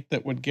state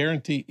that would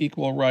guarantee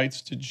equal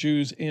rights to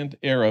Jews and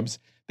Arabs.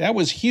 That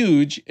was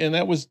huge, and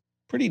that was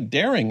pretty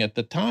daring at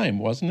the time,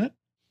 wasn't it?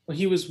 Well,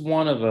 he was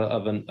one of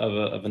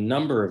a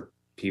number of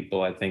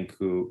people, I think,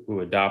 who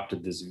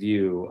adopted this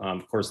view.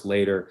 Of course,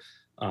 later,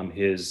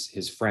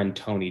 his friend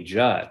Tony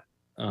Judd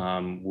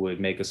would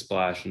make a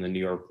splash in the New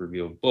York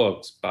Review of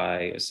Books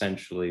by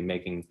essentially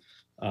making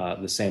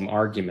the same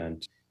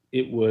argument.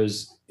 It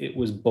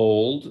was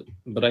bold,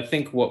 but I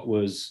think what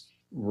was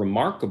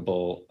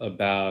remarkable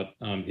about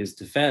his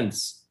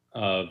defense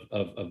of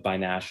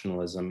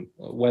binationalism,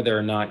 whether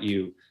or not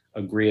you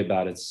agree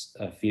about its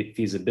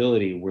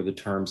feasibility, were the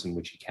terms in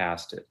which he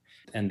cast it.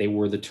 And they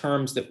were the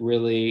terms that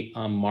really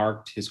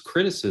marked his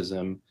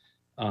criticism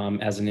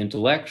as an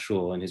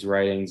intellectual in his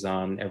writings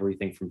on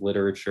everything from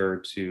literature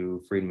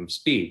to freedom of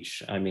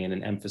speech. I mean,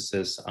 an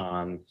emphasis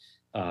on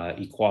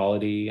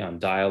equality, on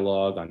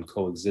dialogue, on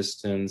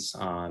coexistence,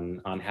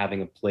 on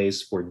having a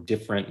place for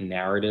different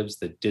narratives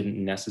that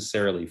didn't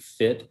necessarily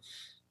fit,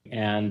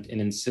 and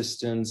an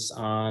insistence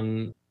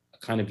on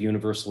a kind of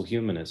universal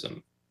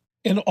humanism.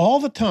 And all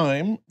the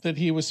time that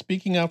he was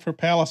speaking out for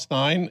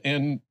Palestine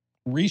and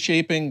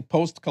reshaping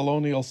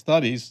post-colonial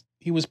studies,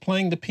 he was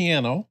playing the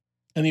piano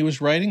and he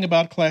was writing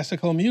about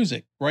classical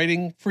music,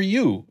 writing for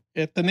you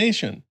at The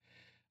Nation.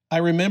 I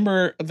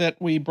remember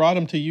that we brought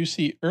him to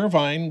UC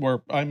Irvine,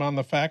 where I'm on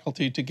the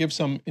faculty, to give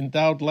some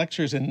endowed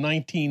lectures in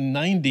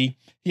 1990.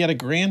 He had a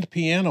grand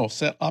piano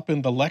set up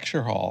in the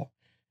lecture hall,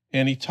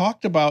 and he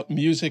talked about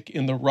music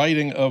in the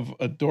writing of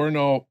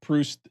Adorno,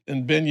 Proust,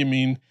 and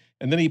Benjamin,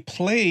 and then he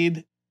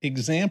played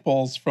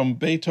examples from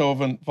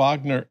Beethoven,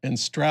 Wagner, and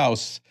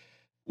Strauss.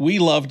 We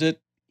loved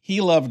it. He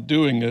loved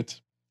doing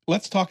it.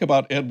 Let's talk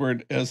about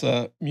Edward as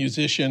a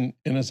musician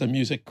and as a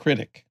music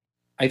critic.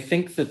 I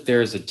think that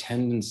there's a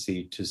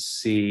tendency to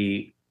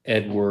see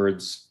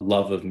Edward's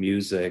love of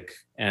music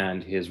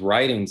and his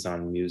writings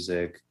on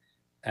music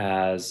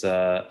as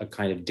a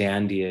kind of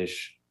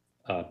dandyish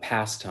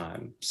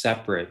pastime,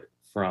 separate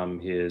from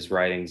his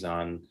writings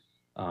on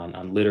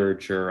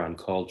literature, on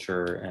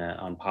culture, and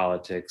on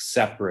politics,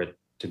 separate,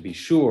 to be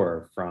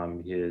sure,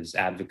 from his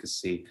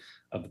advocacy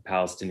of the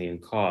Palestinian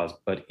cause.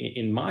 But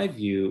in my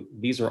view,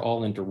 these are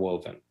all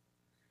interwoven.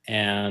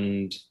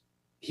 And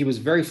he was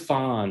very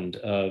fond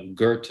of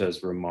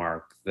Goethe's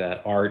remark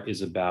that art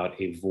is about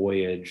a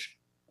voyage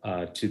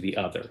to the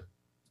other.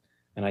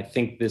 And I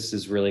think this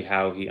is really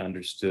how he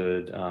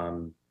understood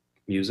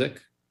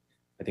music.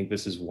 I think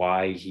this is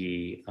why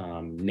he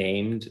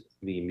named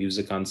the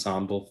music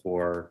ensemble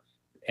for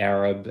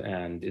Arab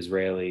and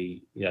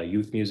Israeli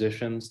youth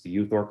musicians, the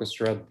youth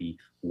orchestra, the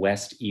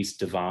West-East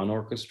Divan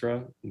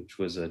Orchestra, which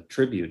was a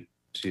tribute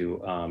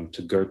to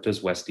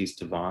Goethe's West-East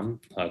Divan,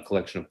 a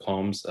collection of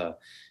poems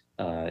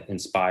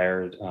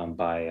inspired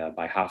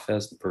by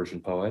Hafez, the Persian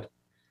poet.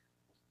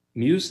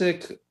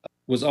 Music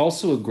was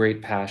also a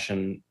great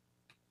passion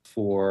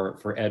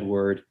for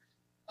Edward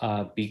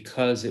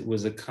because it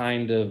was a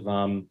kind of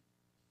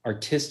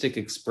artistic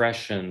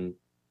expression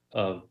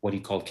of what he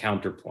called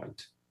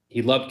counterpoint.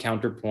 He loved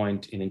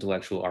counterpoint in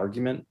intellectual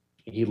argument.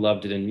 He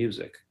loved it in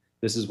music.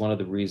 This is one of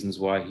the reasons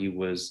why he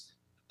was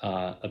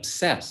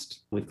obsessed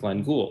with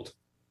Glenn Gould.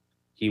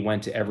 He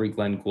went to every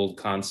Glenn Gould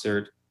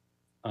concert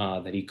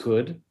that he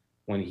could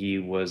when he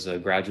was a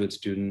graduate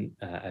student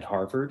at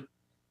Harvard.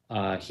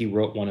 He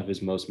wrote one of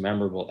his most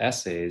memorable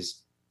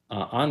essays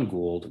on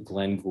Gould,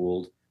 Glenn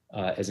Gould,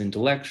 as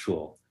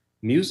intellectual.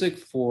 Music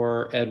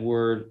for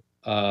Edward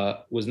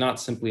was not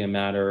simply a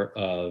matter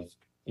of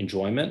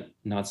enjoyment,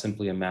 not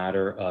simply a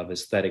matter of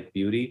aesthetic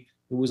beauty.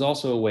 It was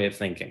also a way of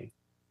thinking.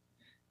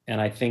 And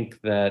I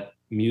think that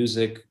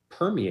music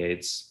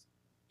permeates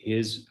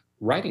his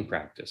writing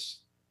practice.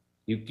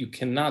 You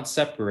cannot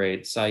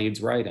separate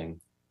Said's writing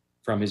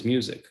from his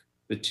music.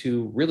 The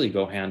two really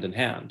go hand in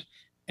hand.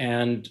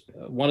 And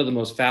one of the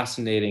most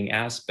fascinating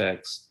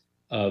aspects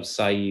of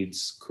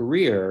Said's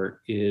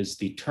career is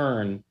the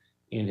turn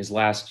in his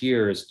last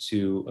years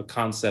to a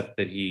concept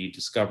that he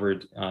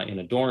discovered in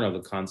Adorno,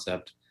 the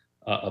concept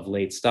of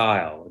late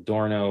style.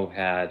 Adorno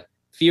had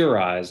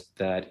theorized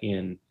that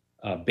in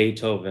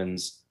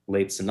Beethoven's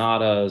late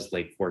sonatas,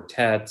 late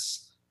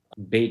quartets,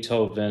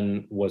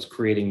 Beethoven was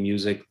creating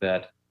music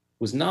that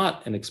was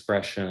not an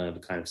expression of a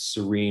kind of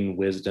serene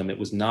wisdom. It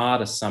was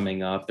not a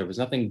summing up. There was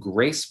nothing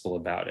graceful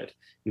about it.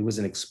 It was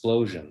an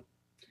explosion.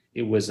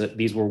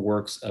 These were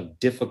works of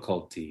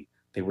difficulty.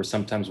 They were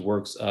sometimes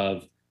works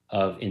of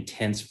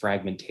intense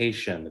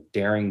fragmentation, of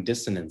daring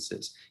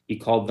dissonances. He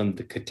called them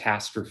the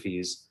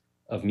catastrophes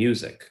of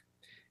music.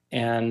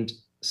 And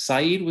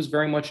Said was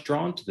very much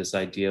drawn to this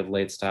idea of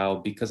late style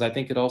because I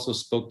think it also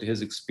spoke to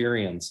his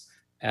experience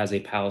as a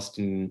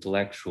Palestinian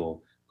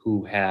intellectual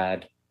who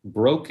had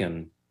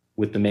broken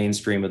with the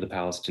mainstream of the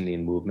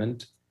Palestinian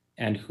movement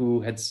and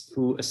who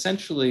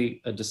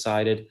essentially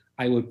decided,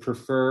 I would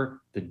prefer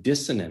the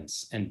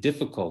dissonance and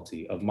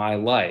difficulty of my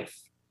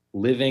life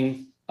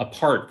living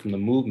apart from the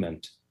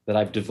movement that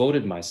I've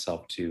devoted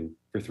myself to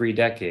for 3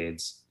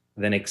 decades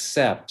than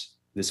accept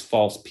this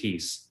false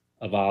peace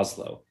of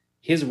Oslo.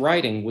 His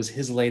writing was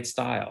his late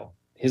style.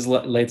 His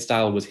late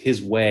style was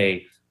his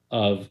way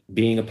of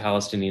being a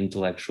Palestinian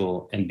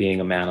intellectual and being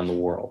a man in the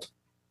world.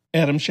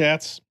 Adam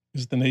Shatz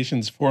is the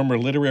nation's former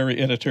literary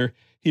editor.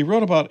 He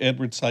wrote about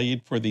Edward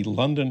Said for the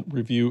London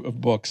Review of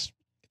Books.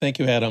 Thank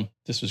you, Adam.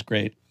 This was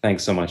great.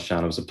 Thanks so much,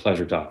 John. It was a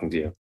pleasure talking to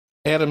you.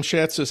 Adam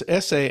Schatz's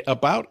essay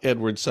about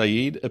Edward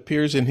Said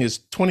appears in his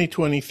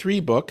 2023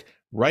 book,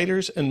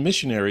 Writers and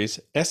Missionaries,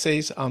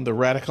 Essays on the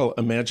Radical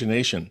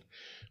Imagination.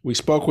 We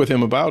spoke with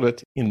him about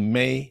it in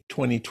May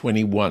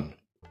 2021.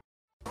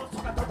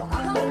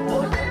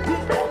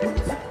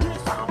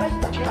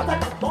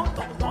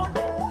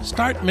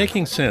 Start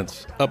Making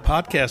Sense, a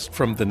podcast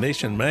from The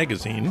Nation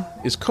magazine,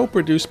 is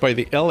co-produced by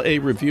the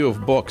LA Review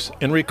of Books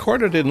and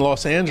recorded in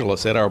Los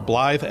Angeles at our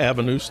Blythe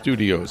Avenue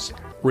studios.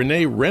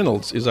 Renee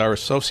Reynolds is our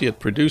associate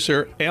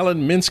producer.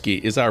 Alan Minsky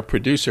is our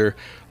producer.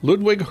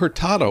 Ludwig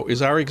Hurtado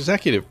is our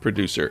executive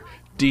producer.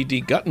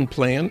 D.D.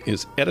 Guttenplan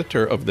is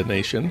editor of The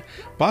Nation.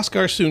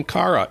 Bhaskar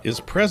Sunkara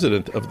is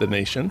president of The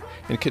Nation.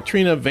 And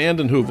Katrina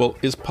vanden Heuvel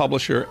is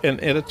publisher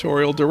and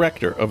editorial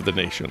director of The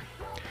Nation.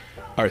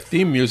 Our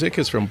theme music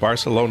is from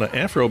Barcelona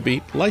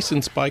Afrobeat,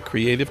 licensed by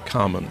Creative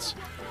Commons.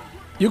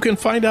 You can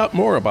find out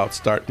more about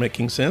Start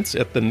Making Sense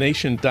at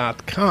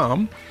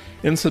thenation.com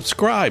and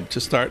subscribe to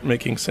Start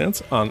Making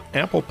Sense on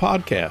Apple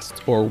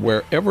Podcasts or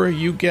wherever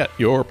you get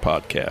your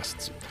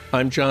podcasts.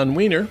 I'm John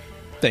Wiener.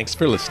 Thanks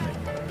for listening.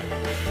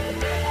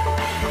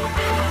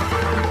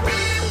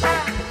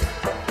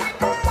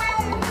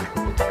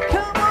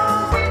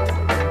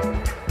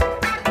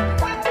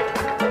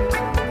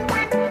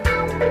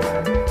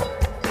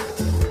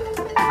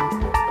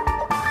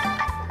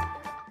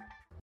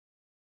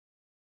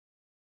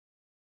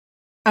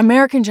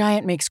 American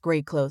Giant makes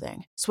great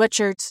clothing,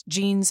 sweatshirts,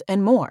 jeans,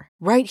 and more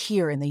right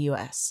here in the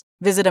U.S.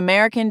 Visit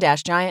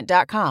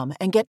American-Giant.com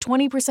and get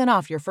 20%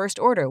 off your first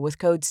order with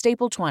code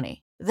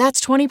STAPLE20.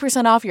 That's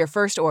 20% off your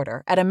first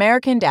order at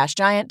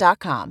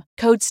American-Giant.com,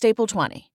 code STAPLE20.